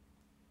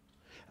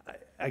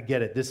 I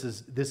get it. This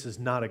is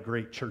not a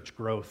great church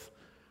growth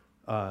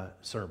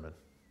sermon.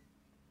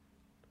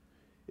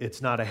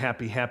 It's not a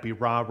happy,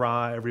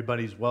 rah-rah,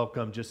 everybody's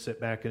welcome, just sit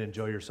back and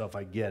enjoy yourself.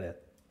 I get it.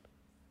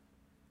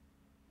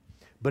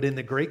 But in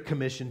the Great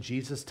Commission,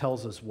 Jesus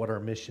tells us what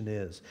our mission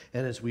is.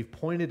 And as we've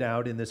pointed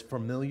out in this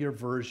familiar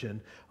version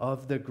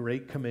of the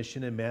Great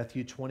Commission in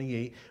Matthew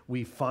 28,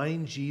 we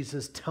find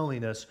Jesus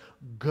telling us,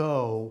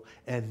 go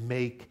and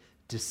make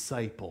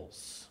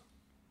disciples.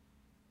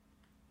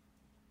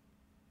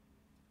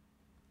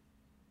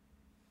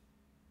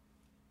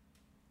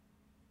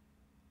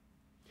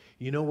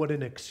 You know what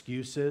an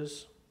excuse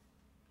is?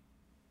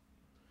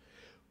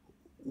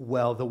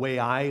 Well, the way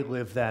I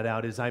live that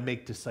out is I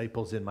make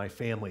disciples in my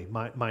family.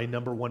 My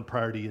number one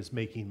priority is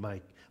making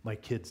my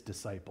kids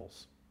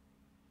disciples.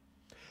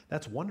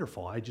 That's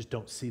wonderful. I just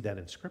don't see that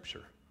in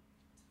Scripture.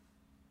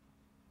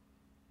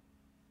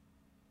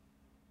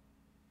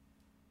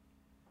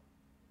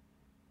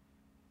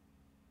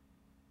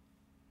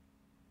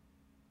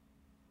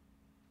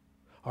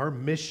 Our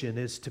mission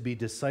is to be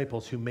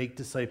disciples who make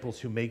disciples,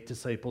 who make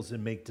disciples,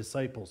 and make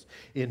disciples.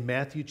 In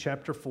Matthew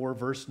chapter 4,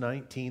 verse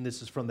 19,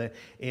 this is from the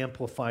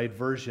Amplified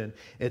Version,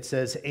 it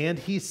says, and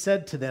he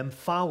said to them,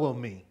 follow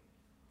me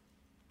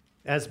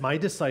as my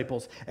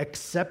disciples,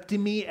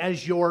 accepting me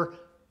as your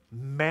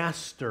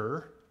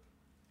master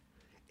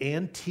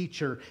and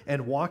teacher,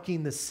 and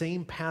walking the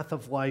same path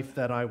of life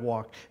that I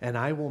walk, and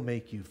I will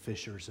make you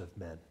fishers of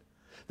men.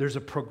 There's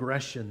a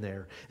progression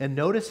there. And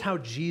notice how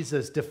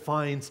Jesus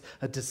defines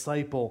a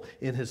disciple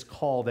in his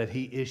call that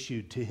he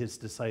issued to his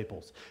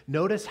disciples.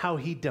 Notice how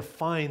he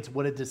defines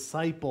what a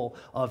disciple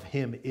of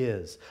him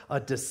is. A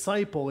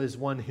disciple is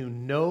one who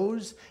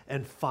knows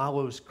and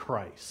follows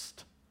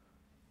Christ.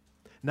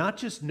 Not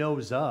just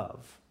knows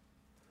of,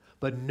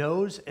 but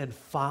knows and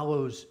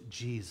follows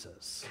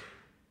Jesus.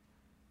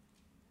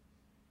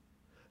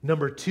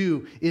 Number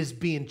 2 is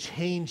being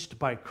changed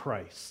by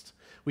Christ.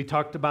 We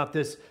talked about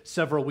this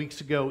several weeks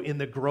ago in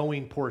the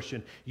growing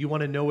portion. You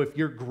want to know if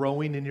you're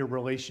growing in your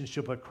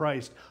relationship with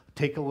Christ,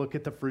 take a look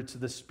at the fruits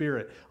of the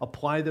Spirit.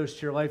 Apply those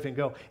to your life and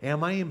go,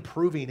 am I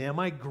improving? Am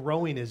I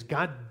growing? Is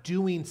God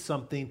doing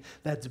something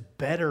that's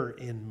better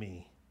in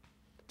me?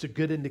 It's a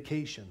good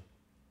indication.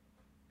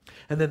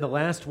 And then the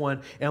last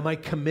one, am I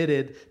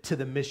committed to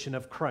the mission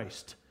of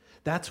Christ?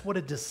 That's what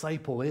a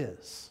disciple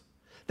is.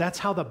 That's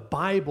how the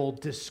Bible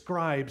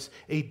describes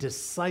a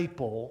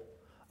disciple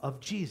of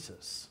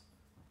Jesus.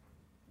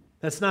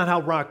 That's not how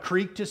Rock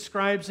Creek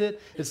describes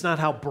it. It's not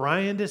how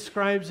Brian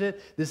describes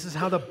it. This is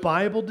how the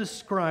Bible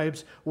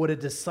describes what a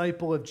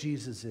disciple of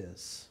Jesus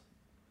is.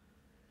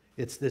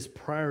 It's this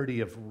priority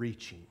of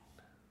reaching.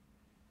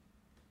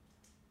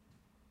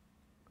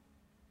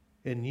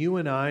 And you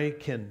and I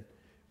can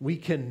we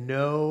can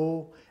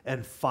know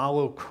and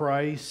follow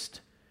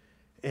Christ.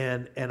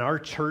 And our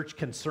church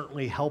can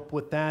certainly help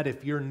with that.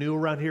 If you're new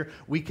around here,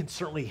 we can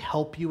certainly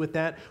help you with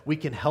that. We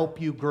can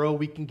help you grow.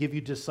 We can give you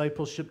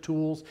discipleship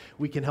tools.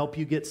 We can help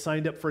you get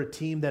signed up for a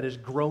team that is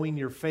growing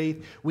your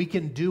faith. We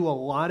can do a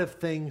lot of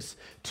things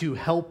to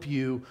help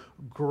you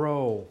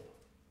grow.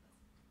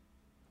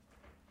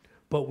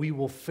 But we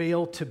will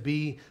fail to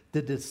be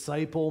the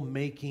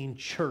disciple-making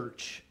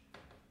church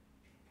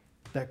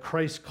that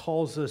Christ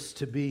calls us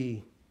to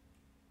be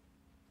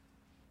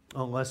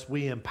unless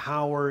we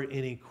empower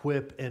and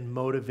equip and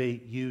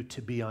motivate you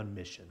to be on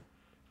mission,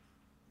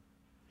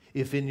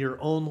 if in your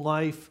own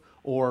life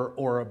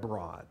or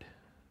abroad.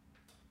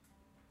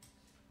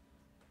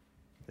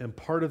 And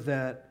part of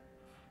that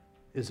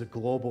is a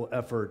global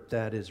effort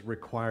that is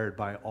required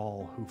by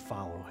all who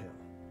follow him.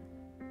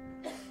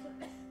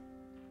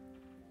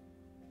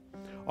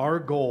 Our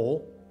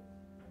goal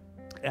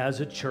as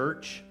a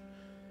church,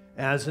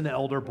 as an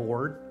elder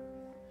board,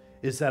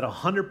 is that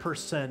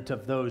 100%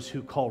 of those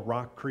who call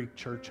Rock Creek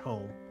Church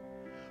home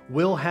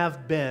will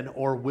have been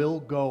or will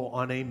go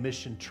on a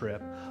mission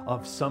trip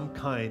of some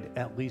kind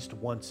at least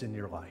once in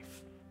your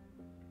life.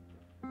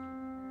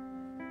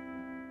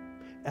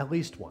 At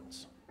least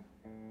once.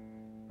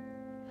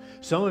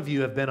 Some of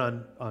you have been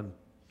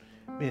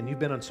you've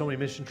been on so many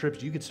mission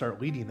trips, you could start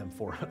leading them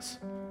for us.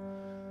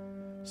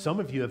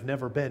 Some of you have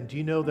never been. Do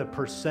you know the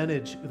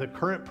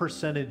current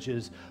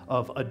percentages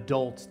of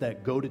adults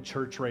that go to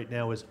church right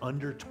now is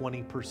under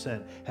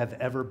 20% have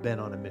ever been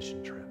on a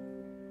mission trip?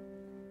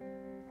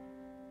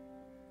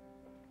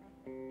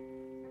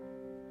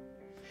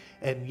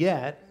 And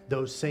yet,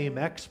 those same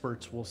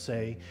experts will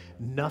say,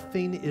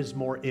 nothing is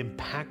more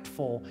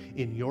impactful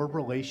in your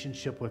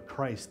relationship with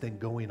Christ than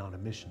going on a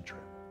mission trip.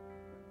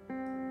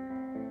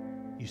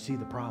 You see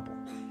the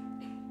problem.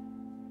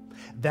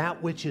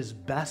 That which is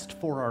best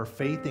for our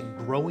faith and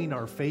growing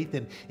our faith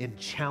and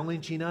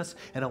challenging us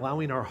and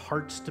allowing our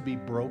hearts to be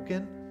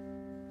broken,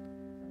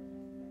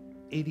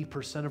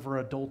 80% of our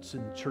adults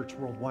in church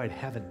worldwide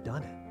haven't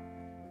done it.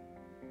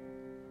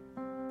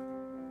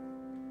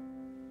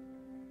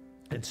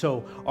 And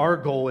so our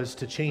goal is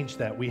to change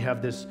that. We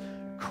have this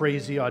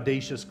crazy,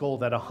 audacious goal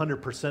that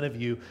 100% of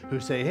you who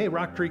say, hey,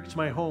 Rock Creek's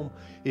my home,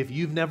 if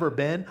you've never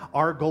been,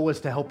 our goal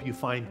is to help you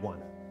find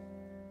one.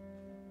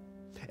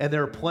 And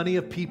there are plenty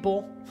of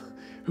people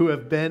who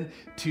have been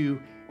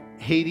to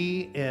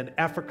Haiti and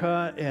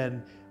Africa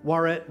and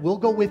Waret. We'll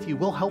go with you.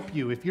 We'll help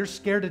you. If you're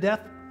scared to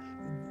death,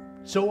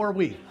 so are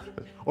we.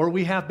 Or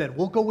we have been.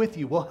 We'll go with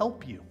you. We'll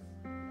help you.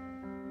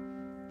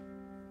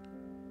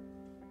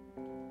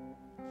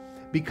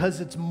 Because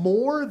it's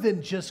more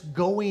than just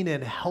going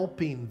and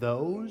helping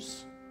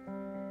those.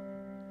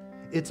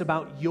 It's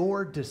about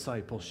your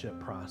discipleship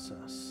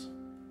process.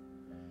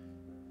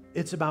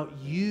 It's about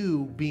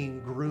you being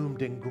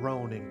groomed and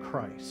grown in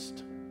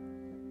Christ.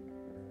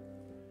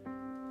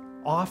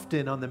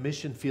 Often on the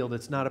mission field,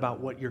 it's not about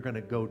what you're going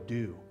to go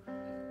do.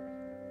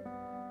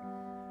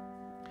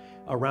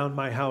 Around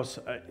my house,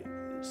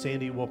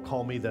 Sandy will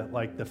call me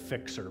the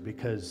fixer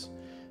because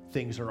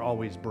things are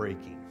always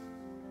breaking.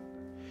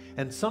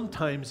 And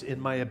sometimes in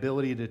my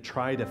ability to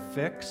try to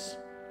fix,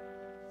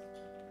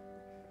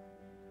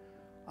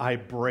 I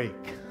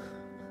break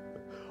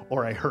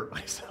or I hurt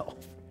myself.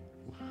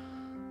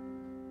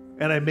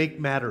 And I make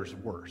matters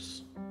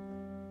worse.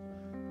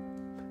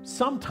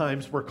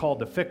 Sometimes we're called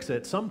to fix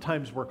it.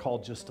 Sometimes we're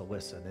called just to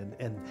listen.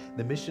 And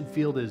the mission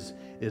field is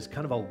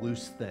kind of a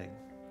loose thing.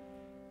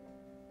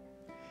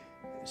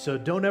 So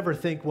don't ever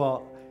think,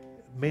 well,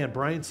 man,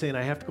 Brian's saying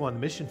I have to go on the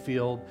mission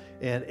field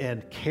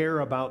and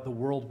care about the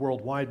world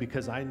worldwide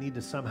because I need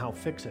to somehow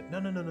fix it. No.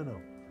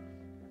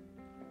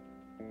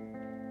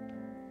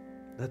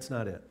 That's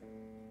not it.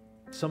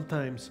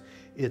 Sometimes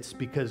it's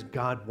because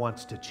God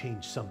wants to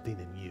change something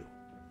in you.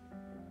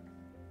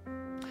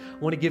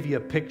 I want to give you a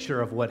picture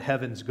of what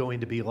heaven's going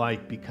to be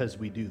like because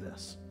we do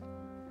this.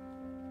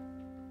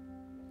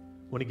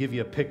 I want to give you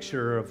a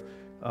picture of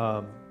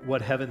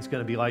what heaven's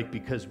going to be like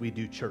because we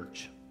do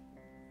church.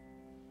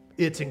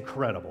 It's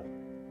incredible.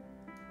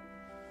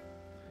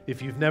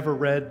 If you've never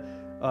read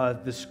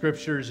the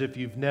scriptures, if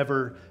you've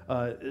never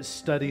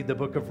studied the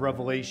book of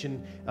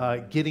Revelation,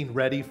 getting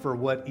ready for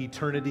what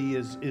eternity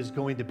is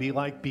going to be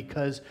like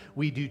because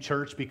we do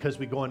church, because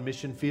we go on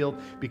mission field,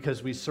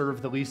 because we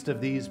serve the least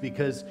of these,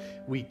 because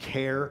we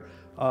care.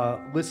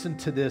 Listen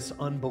to this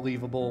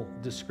unbelievable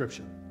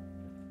description.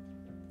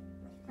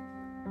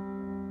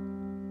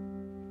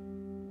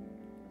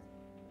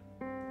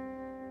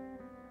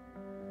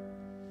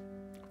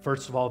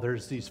 First of all,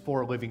 there's these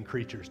 4 living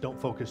creatures. Don't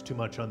focus too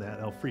much on that.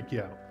 It'll freak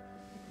you out.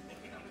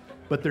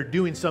 But they're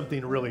doing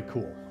something really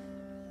cool.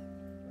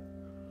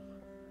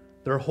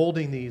 They're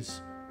holding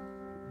these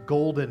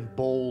golden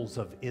bowls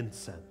of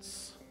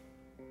incense,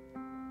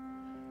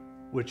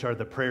 which are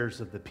the prayers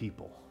of the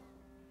people.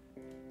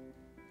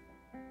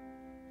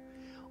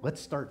 Let's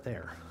start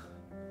there.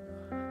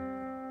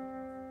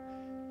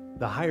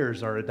 The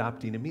Hires are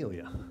adopting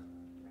Amelia.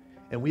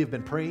 And we have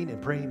been praying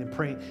and praying and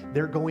praying.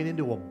 They're going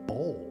into a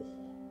bowl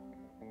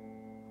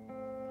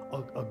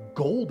a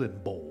golden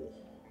bowl.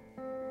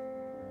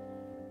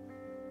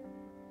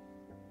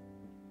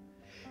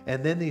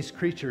 And then these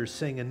creatures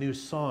sing a new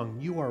song.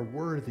 You are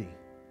worthy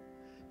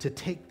to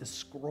take the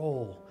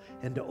scroll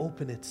and to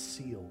open its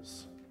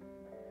seals,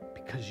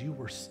 because you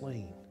were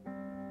slain.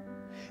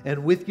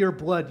 And with your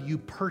blood you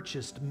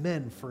purchased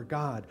men for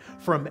God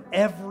from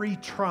every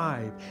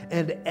tribe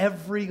and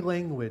every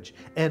language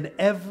and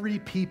every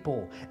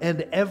people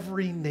and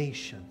every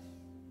nation.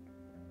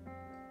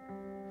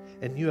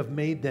 And you have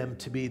made them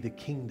to be the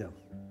kingdom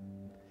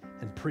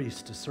and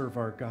priests to serve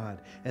our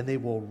God, and they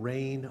will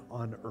reign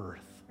on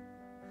earth.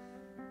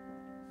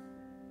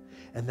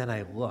 And then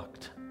I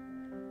looked,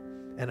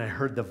 and I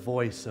heard the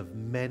voice of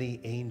many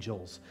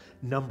angels,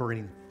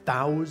 numbering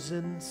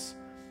thousands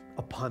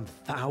upon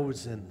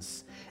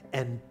thousands,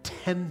 and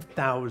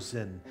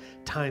 10,000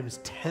 times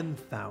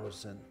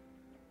 10,000.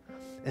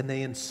 And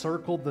they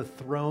encircled the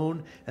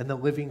throne and the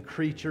living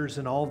creatures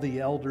and all the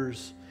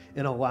elders.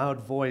 In a loud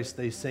voice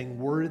they sang,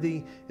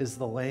 "Worthy is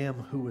the Lamb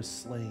who was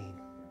slain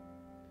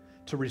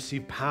to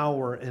receive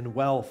power and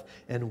wealth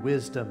and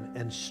wisdom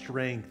and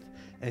strength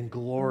and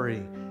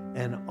glory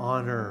and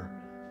honor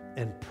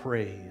and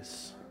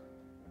praise."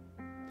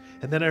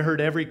 And then I heard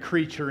every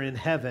creature in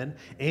heaven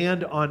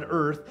and on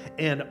earth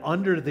and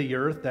under the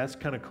earth, that's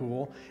kind of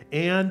cool,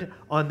 and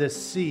on the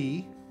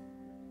sea,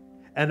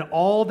 and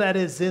all that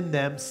is in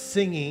them,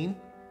 singing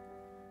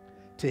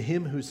to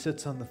him who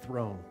sits on the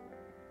throne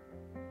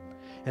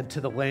and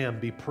to the Lamb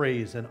be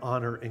praise and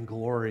honor and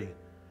glory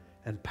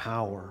and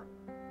power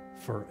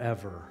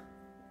forever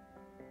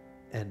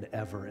and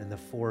ever. And the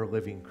four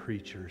living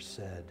creatures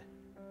said,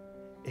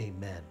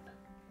 Amen.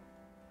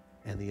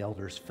 And the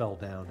elders fell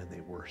down and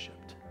they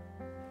worshiped.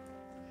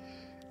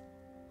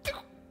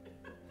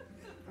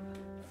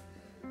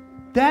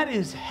 That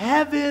is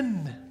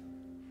heaven.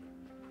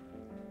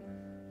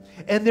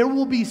 And there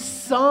will be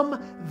some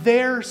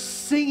there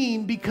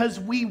singing because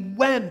we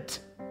went.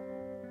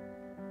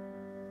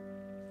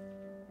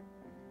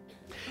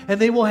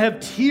 And they will have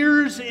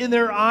tears in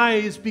their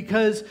eyes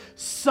because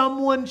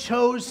someone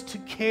chose to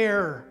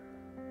care.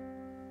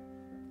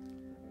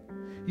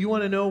 You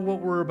want to know what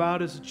we're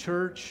about as a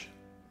church?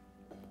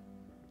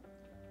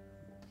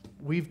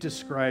 We've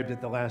described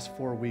it the last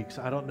 4 weeks.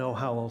 I don't know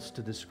how else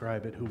to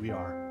describe it, who we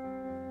are.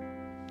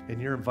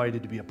 And you're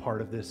invited to be a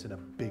part of this in a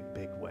big,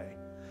 big way.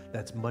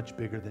 That's much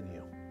bigger than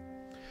you.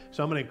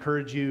 So I'm going to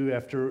encourage you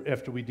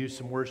after we do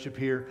some worship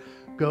here,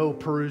 go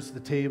peruse the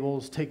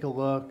tables, take a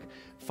look,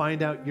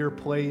 find out your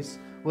place.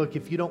 Look,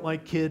 if you don't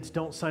like kids,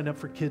 don't sign up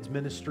for kids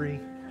ministry.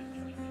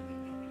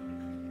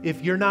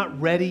 If you're not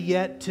ready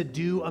yet to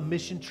do a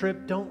mission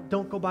trip, don't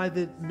go by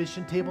the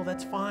mission table.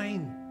 That's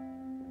fine.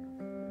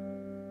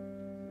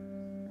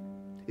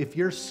 If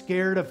you're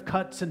scared of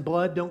cuts and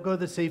blood, don't go to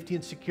the safety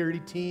and security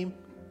team.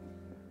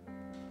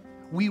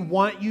 We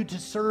want you to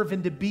serve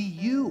and to be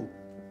you.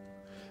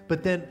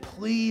 But then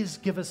please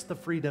give us the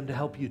freedom to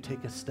help you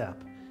take a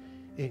step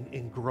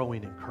in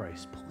growing in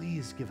Christ.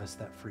 Please give us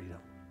that freedom.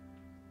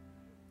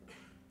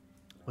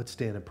 Let's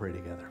stand and pray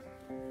together.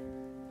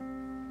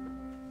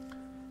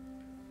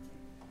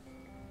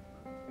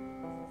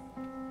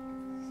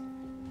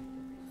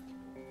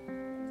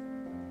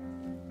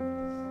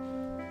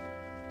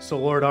 So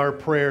Lord, our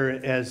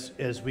prayer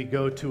as we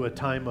go to a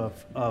time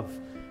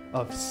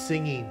of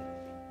singing,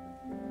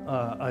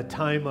 a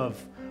time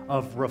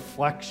of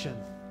reflection,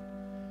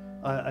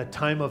 a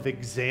time of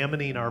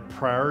examining our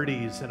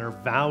priorities and our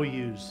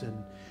values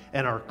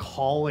and our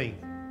calling.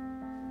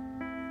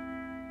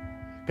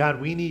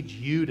 God, we need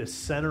you to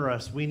center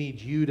us. We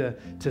need you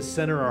to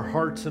center our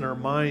hearts and our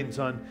minds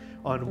on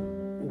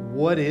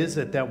what is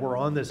it that we're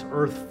on this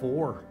earth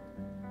for.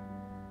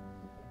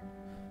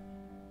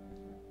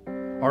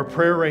 Our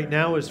prayer right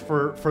now is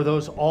for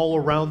those all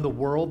around the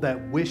world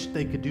that wish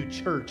they could do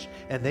church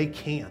and they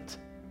can't.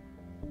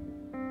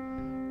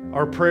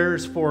 Our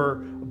prayers for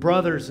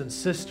brothers and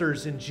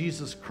sisters in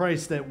Jesus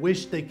Christ that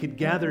wish they could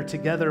gather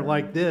together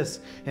like this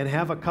and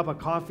have a cup of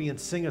coffee and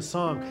sing a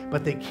song,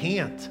 but they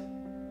can't.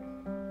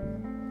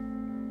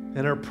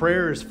 And our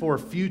prayers for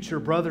future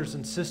brothers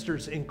and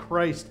sisters in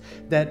Christ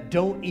that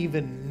don't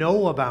even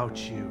know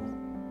about you.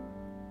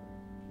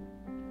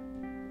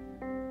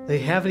 They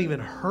haven't even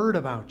heard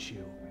about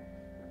you.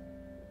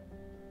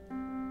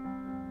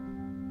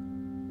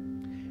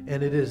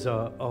 And it is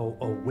a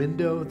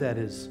window that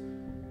is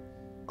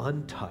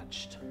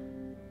untouched,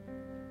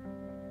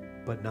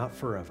 but not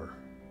forever.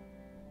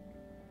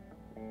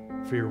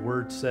 For your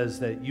word says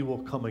that you will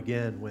come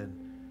again when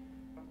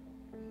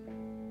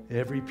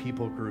every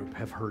people group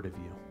have heard of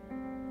you.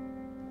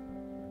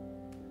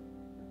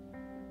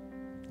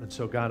 And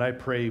so, God, I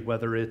pray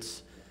whether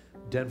it's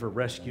Denver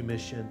Rescue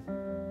Mission,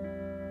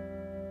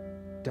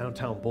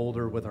 downtown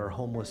Boulder with our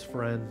homeless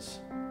friends,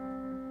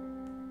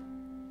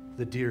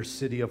 the dear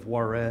city of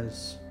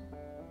Juarez,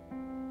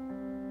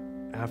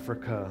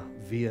 Africa,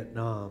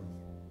 Vietnam,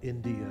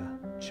 India,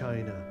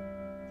 China,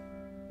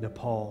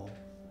 Nepal,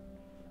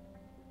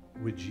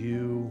 would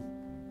you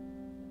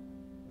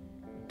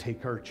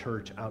take our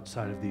church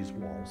outside of these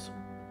walls?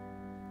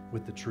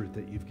 with the truth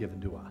that you've given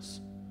to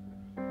us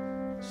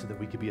so that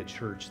we could be a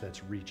church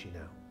that's reaching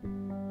out.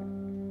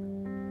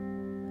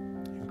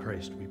 In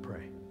Christ we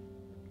pray.